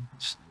thing.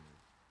 Just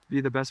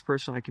be the best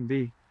person I can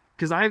be.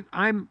 Because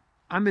I'm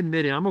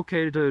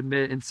okay to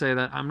admit and say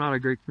that I'm not a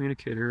great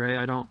communicator, right?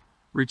 I don't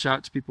reach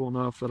out to people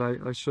enough that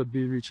I should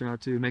be reaching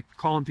out to,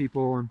 calling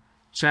people and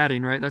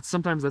chatting, right?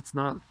 Sometimes that's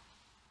not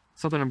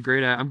something I'm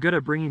great at. I'm good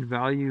at bringing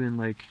value and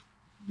like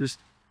just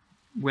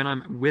when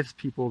I'm with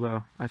people,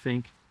 though. I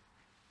think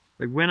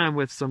like when I'm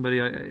with somebody,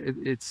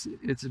 it's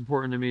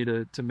important to me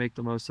to make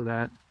the most of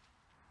that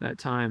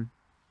time.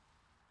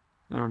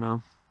 I don't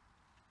know.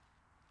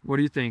 What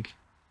do you think?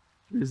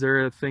 Is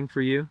there a thing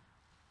for you?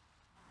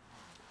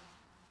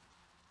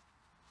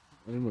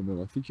 I don't know,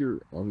 man. I think you're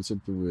onto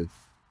something with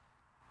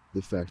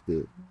the fact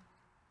that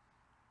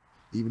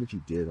even if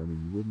you did, I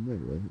mean, you wouldn't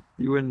know, right?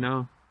 You wouldn't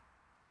know.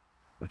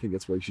 I think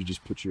that's why you should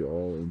just put your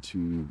all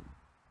into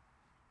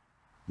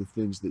the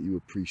things that you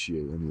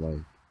appreciate in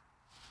life,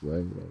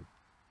 right? Like,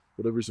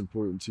 whatever's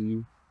important to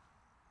you,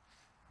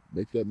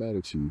 make that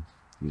matter to you,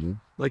 you know?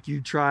 Like you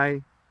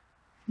try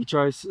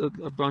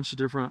a bunch of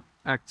different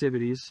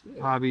activities,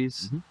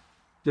 hobbies, Mhm.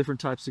 different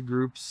types of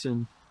groups,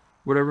 and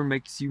whatever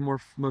makes you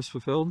most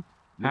fulfilled,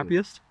 Yeah.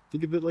 happiest.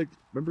 Think of it like,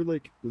 remember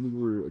like when we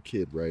were a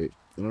kid, right?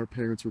 And our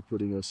parents were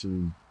putting us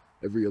in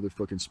every other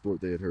fucking sport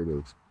they had heard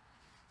of,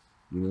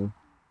 you know?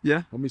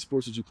 Yeah, How many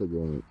sports did you play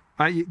growing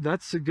up?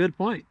 that's a good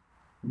point.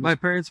 How many My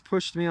parents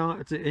pushed me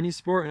on to any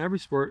sport and every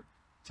sport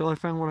till I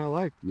found what I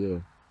liked. Yeah.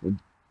 And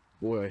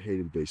boy, I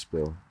hated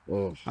baseball.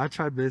 Oh, I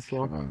tried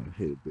baseball. God, I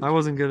hated I baseball.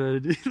 wasn't good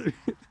at it either.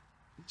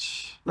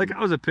 Like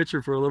I was a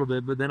pitcher for a little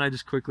bit, but then I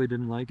just quickly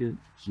didn't like it.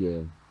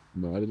 Yeah.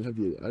 No, I didn't have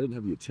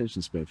the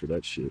attention span for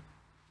that shit.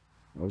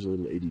 I was a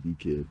little ADD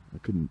kid. I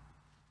couldn't.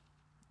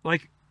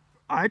 Like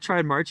I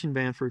tried marching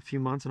band for a few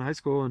months in high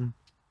school, and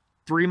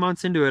 3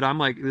 months into it, I'm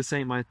like, this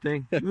ain't my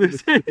thing.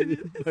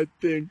 I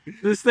think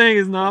This thing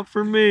is not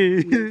for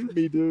me.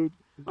 me, dude.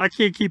 I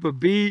can't keep a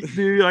beat,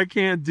 dude. I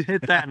can't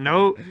hit that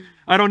note.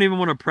 I don't even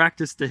want to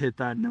practice to hit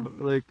that note.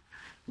 Like,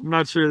 I'm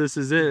not sure this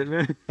is it,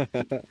 man.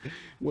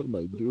 What am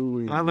I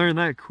doing? I learned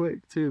that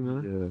quick too,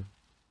 man. Yeah.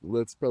 Well,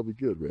 that's probably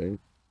good, right?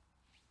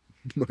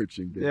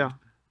 Marching band. Yeah.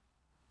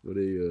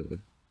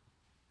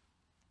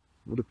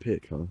 What a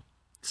pick, huh?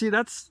 See,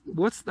 that's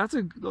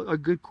a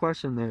good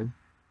question there.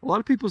 A lot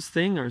of people's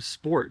thing are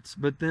sports,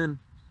 but then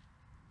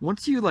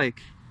once you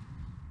like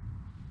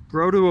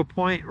grow to a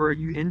point or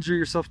you injure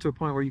yourself to a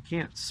point where you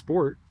can't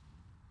sport,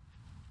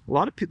 a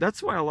lot of people,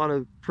 that's why a lot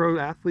of pro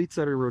athletes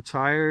that are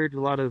retired,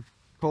 a lot of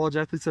college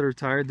athletes that are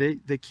retired,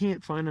 they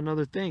can't find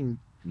another thing.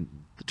 Mm-mm.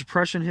 The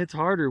depression hits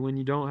harder when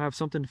you don't have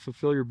something to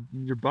fulfill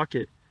your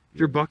bucket. If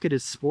your bucket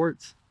is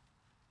sports,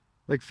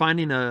 like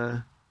finding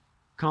a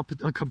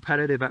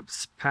competitive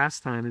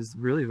pastime is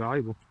really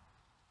valuable.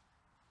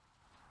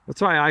 That's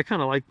why I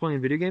kind of like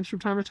playing video games from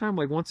time to time,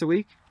 like once a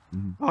week.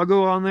 Mm-hmm. I'll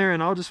go on there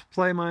and I'll just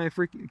play my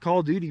freaking Call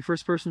of Duty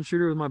first-person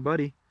shooter with my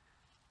buddy.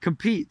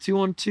 Compete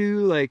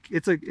 2-on-2, like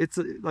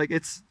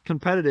it's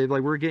competitive.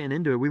 Like we're getting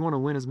into it. We want to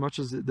win as much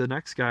as the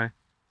next guy.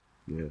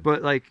 Yeah.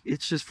 But like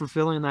it's just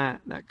fulfilling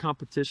that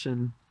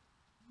competition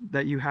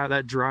that you have,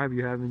 that drive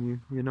you have in you.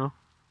 You know.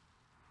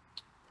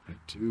 I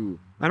do.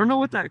 I don't know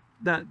what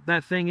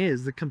that thing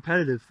is, the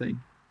competitive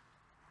thing.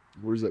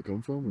 Where does that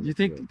come from? Do you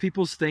think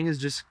people's thing is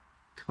just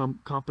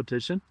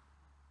competition?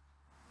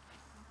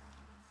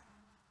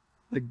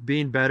 Like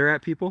being better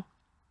at people?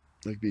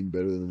 Like being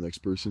better than the next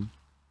person?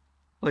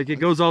 Like it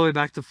goes all the way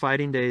back to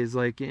fighting days,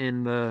 like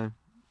in the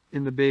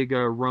big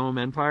Rome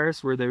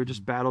empires where they were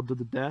just battled to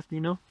the death,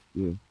 you know?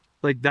 Yeah.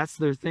 Like that's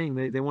their thing.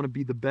 They want to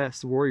be the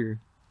best warrior.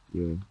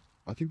 Yeah.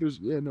 I think there's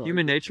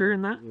Human nature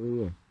in that?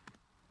 Yeah.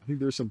 I think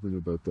there's something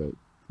about that.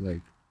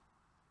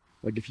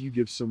 Like if you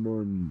give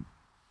someone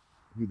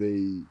if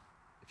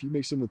you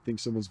make someone think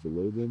someone's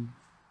below them,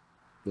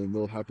 then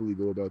they'll happily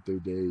go about their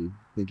day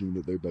thinking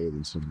that they're better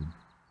than someone.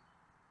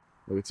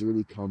 Like it's a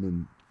really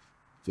common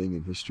thing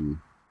in history.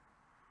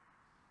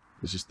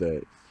 It's just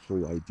that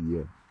whole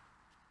idea.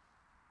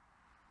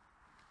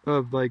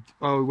 Of like,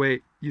 oh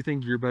wait, you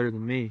think you're better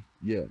than me.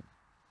 Yeah.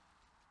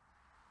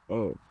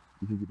 Oh,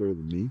 you think you're better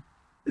than me?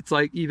 It's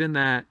like even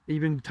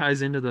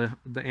ties into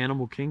the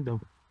animal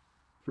kingdom.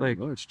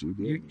 Pretty Like much, dude.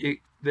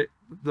 Yeah.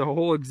 the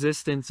whole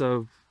existence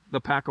of the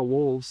pack of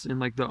wolves and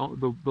like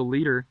the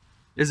leader,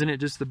 isn't it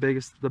just the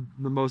biggest, the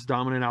most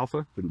dominant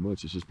alpha? Pretty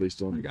much. It's just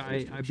based on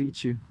Like I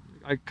beat you.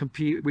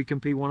 We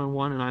compete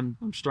one-on-one and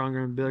I'm stronger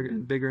and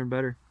bigger and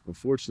better.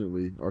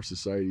 Unfortunately, our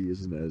society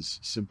isn't as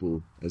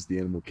simple as the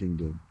animal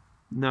kingdom.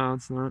 No,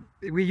 it's not.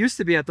 We used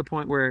to be at the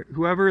point where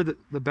whoever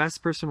the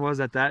best person was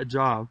at that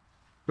job,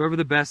 whoever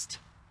the best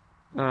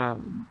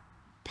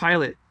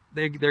pilot,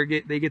 they get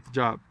the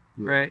job,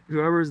 Yeah. right?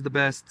 Whoever's the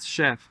best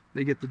chef,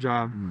 they get the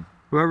job. Mm.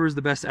 Whoever's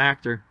the best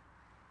actor,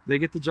 they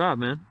get the job,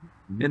 man.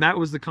 Mhm. And that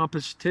was the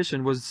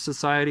competition, was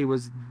society,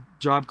 was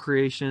job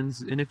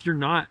creations. And if you're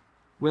not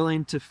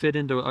willing to fit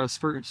into a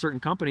certain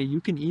company, you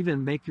can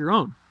even make your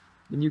own.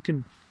 And you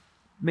can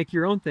make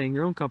your own thing,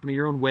 your own company,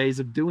 your own ways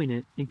of doing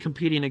it and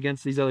competing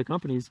against these other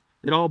companies.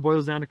 It all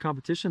boils down to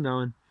competition though.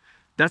 And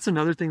that's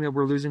another thing that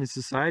we're losing in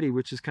society,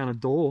 which is kind of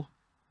dull.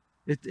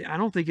 I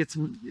don't think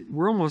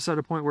we're almost at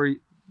a point where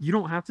you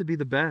don't have to be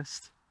the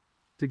best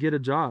to get a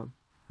job.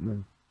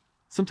 No.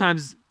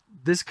 Sometimes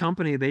this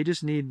company, they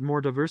just need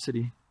more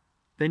diversity.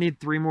 They need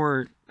 3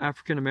 more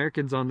African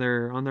Americans on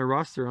their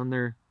roster, on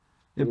their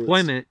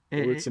employment. Or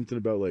it's something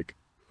about like.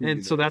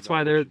 And so that's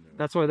why they're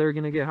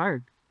going to get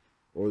hired.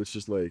 Or it's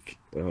just like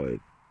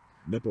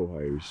nepo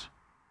hires.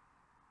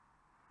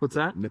 What's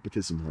that?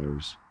 Nepotism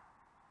hires.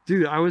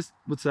 Dude,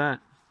 what's that?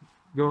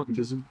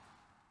 Nepotism?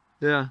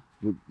 Yeah.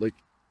 Like,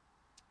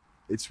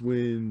 it's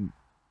when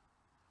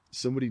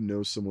somebody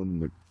knows someone in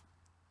the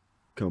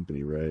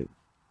company, right?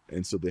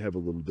 And so they have a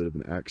little bit of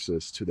an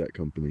access to that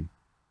company.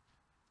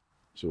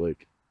 So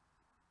like,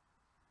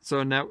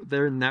 So now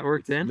they're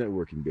networked in.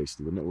 networking,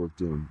 basically. They're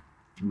networked in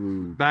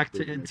through Back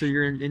their to into connection.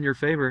 your in your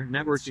favor, It's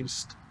networking.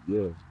 just,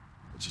 yeah,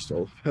 it's just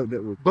all about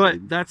networking.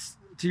 But that's,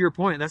 to your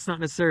point, that's not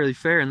necessarily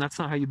fair, and that's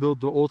not how you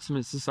build the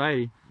ultimate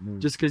society. No,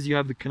 Just because you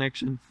have the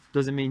connection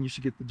doesn't mean you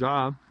should get the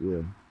job.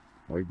 yeah,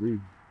 I agree.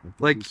 I think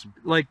Like there's some-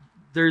 like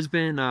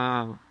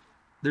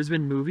there's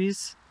been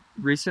movies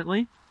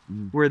recently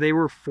Mhm. where they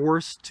were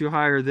forced to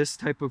hire this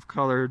type of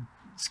colored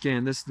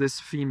skin, this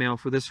female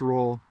for this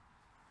role,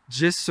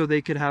 just so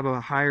they could have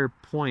a higher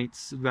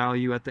points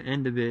value at the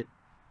end of it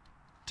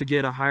to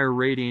get a higher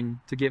rating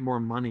to get more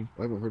money.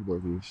 I haven't heard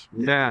about this.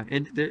 Yeah,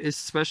 and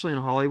especially in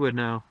Hollywood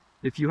now,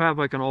 if you have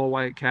like an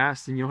all-white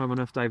cast and you don't have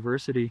enough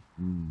diversity,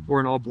 Mm. or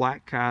an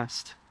all-black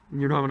cast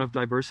and you don't have enough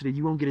diversity,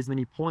 you won't get as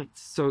many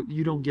points. So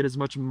you don't get as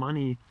much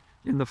money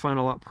in the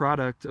final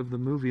product of the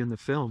movie and the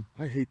film.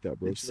 I hate that,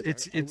 bro. It's- Like,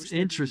 it's- I it's wish that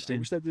didn't- interesting. I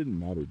wish that didn't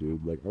matter,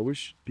 dude. Like, I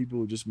wish people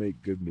would just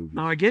make good movies.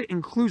 Now I get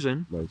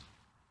inclusion, Like,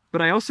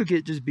 but I also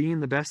get just being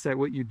the best at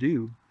what you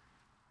do.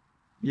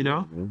 You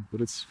know? man.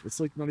 But it's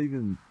like not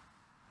even.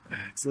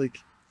 It's like.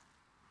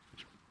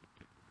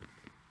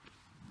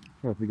 I'm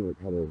trying to think of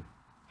like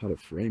how to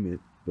frame it,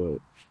 but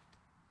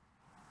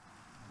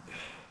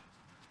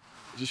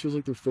it just feels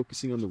like they're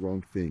focusing on the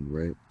wrong thing,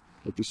 right?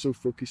 Like they're so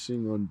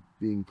focusing on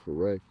being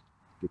correct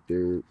that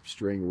they're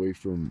straying away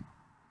from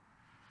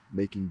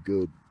making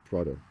good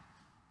product,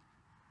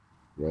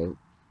 right?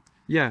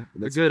 Yeah, And a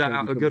that's good kind of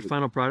a become good the-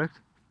 final product.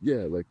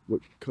 Yeah, like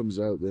what comes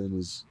out then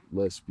is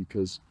less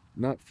because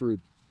not for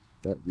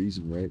that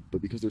reason, right?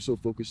 But because they're so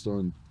focused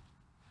on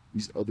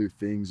these other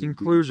things, and being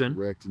Inclusion.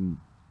 correct, and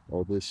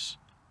all this,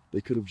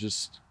 they could have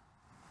just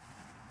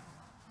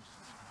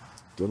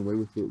done away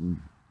with it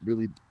and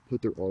really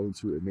put their all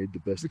into it and made the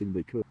best thing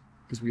they could.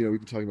 Because we've been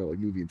talking about like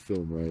movie and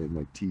film, right, and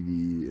like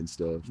TV and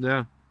stuff,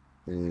 Yeah.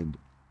 and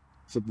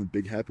something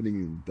big happening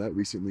in that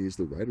recently is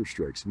the writer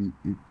strikes. You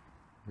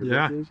heard Yeah.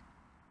 about those?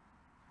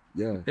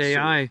 Yeah. so-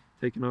 AI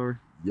taking over.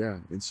 yeah,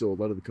 and so a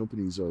lot of the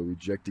companies are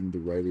rejecting the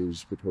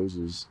writers'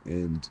 proposals,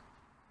 and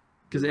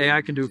Because they're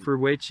AI can do it using- for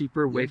way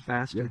cheaper, way Yeah,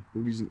 faster. yeah,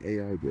 we're using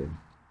AI, bro.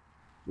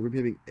 We're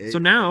having AI So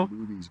now,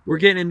 movies, bro. We're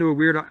getting into a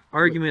weird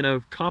argument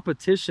of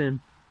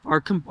competition.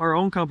 Our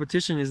own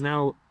competition is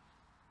now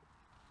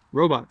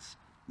robots,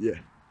 yeah,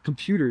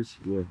 computers,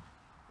 yeah.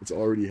 It's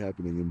already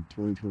happening in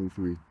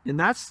 2023. and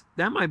that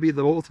might be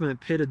the ultimate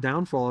pit of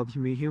downfall of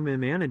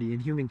humanity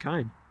and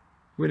humankind.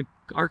 When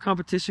our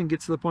competition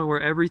gets to the point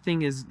where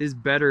everything is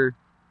better,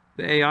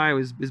 the AI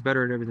is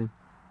better at everything.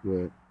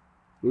 Right.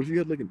 What if you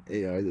had like an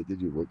AI that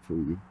did your work for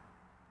you?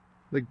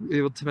 Like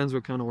it depends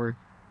what kind of work.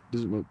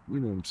 Doesn't like, you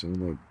know what I'm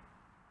saying? Like,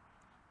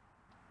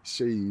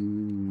 say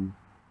you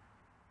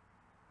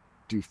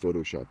do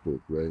Photoshop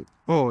work, right?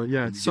 Oh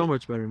yeah, And it's you so get-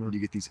 much better now. And you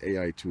get these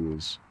AI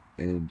tools,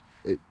 and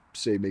it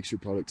say makes your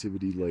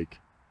productivity like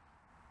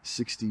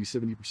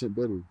 60-70%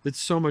 better. It's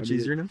so much I mean,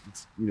 easier now.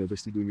 It's,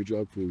 basically doing a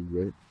job for you,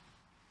 right?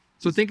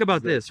 So think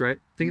about that- this, right?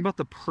 Think about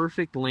the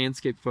perfect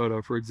landscape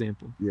photo, for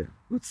example. Yeah.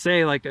 Let's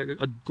say like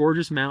a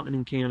gorgeous mountain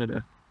in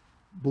Canada,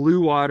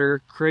 blue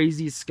water,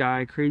 crazy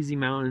sky, crazy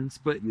mountains.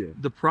 But Yeah.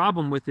 the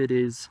problem with it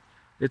is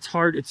it's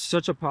hard. It's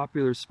such a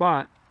popular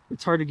spot.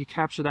 It's hard to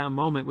capture that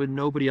moment with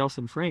nobody else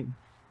in frame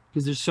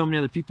because there's so many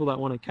other people that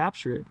want to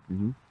capture it.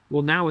 Mhm.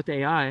 Well, now with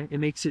AI, it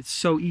makes it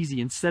so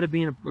easy. Instead of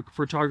being a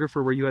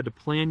photographer where you had to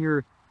plan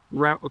your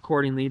route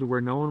accordingly to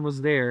where no one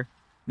was there,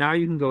 now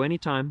you can go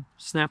anytime,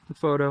 snap the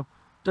photo.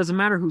 Doesn't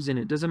matter who's in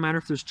it. Doesn't matter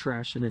if there's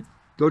trash in it.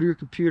 Go to your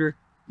computer,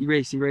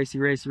 erase.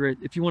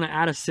 If you want to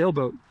add a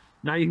sailboat,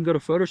 now you can go to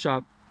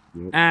Photoshop,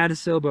 Yep. add a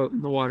sailboat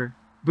in the water.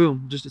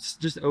 Boom,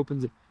 just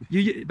opens it.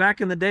 You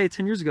back in the day,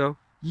 10 years ago,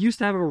 you used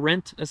to have to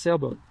rent a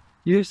sailboat.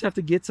 You used to have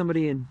to get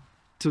somebody in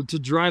to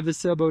drive the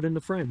sailboat into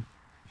frame.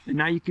 And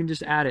now you can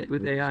just add it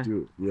with Yeah, AI. just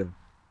do it.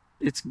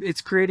 Yeah.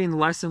 It's creating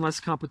less and less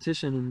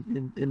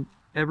competition, and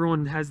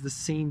everyone has the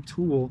same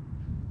tool.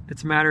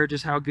 It's a matter of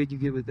just how good you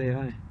get with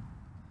AI,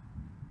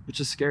 which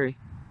is scary.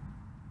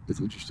 It's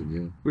interesting,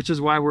 yeah. Which is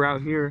why we're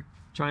out here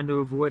trying to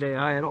avoid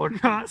AI at all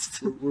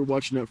costs. We're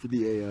watching out for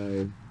the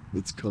AI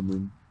that's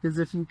coming. Because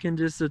if you can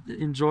just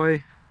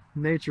enjoy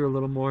nature a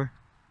little more,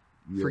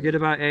 Yeah. forget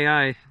about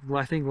AI,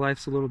 I think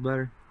life's a little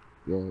better.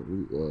 Yeah,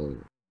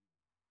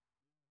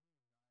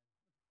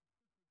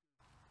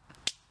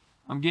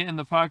 I'm getting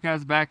the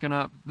podcast backing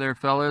up there,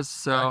 fellas.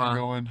 So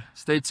going.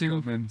 stay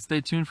tuned. coming.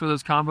 Stay tuned for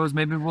those combos.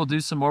 Maybe we'll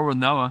do some more with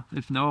Noah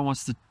if Noah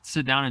wants to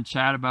sit down and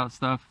chat about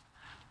stuff.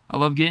 I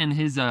love getting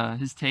his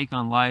take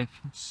on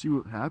life. see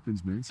what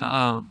happens, man.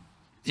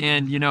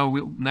 And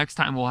next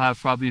time we'll have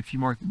probably a few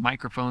more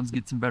microphones,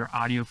 get some better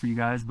audio for you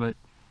guys. But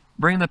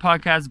bring the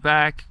podcast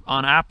back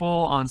on Apple,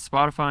 on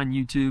Spotify, and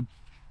YouTube.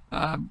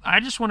 I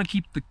just want to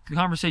keep the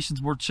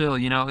conversations more chill.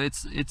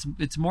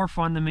 It's more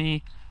fun to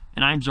me,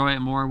 and I enjoy it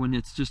more when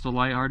it's just a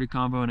lighthearted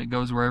combo and it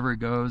goes wherever it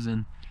goes.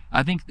 And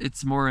I think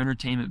it's more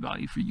entertainment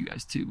value for you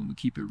guys too when we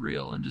keep it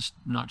real and just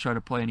not try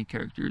to play any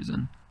characters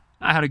and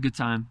I had a good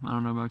time. I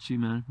don't know about you,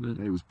 man, but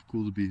Hey, it was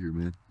cool to be here,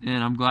 man.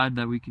 and I'm glad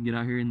that we can get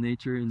out here in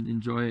nature and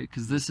enjoy it,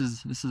 because this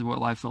is what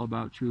life's all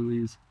about. Truly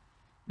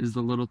is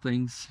the little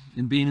things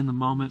and being in the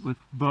moment with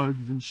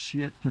bugs and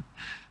shit.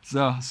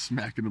 So,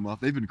 Smacking them off.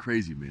 They've been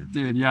crazy, man.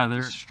 dude, yeah,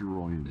 they're.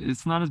 Destroying it.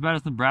 It's not as bad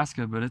as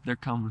Nebraska, but they're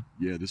coming.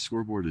 Yeah, the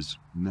scoreboard is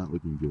not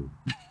looking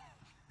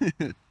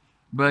good.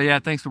 But yeah,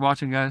 thanks for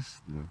watching,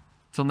 guys. Yeah.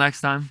 Till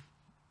next time,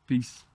 peace.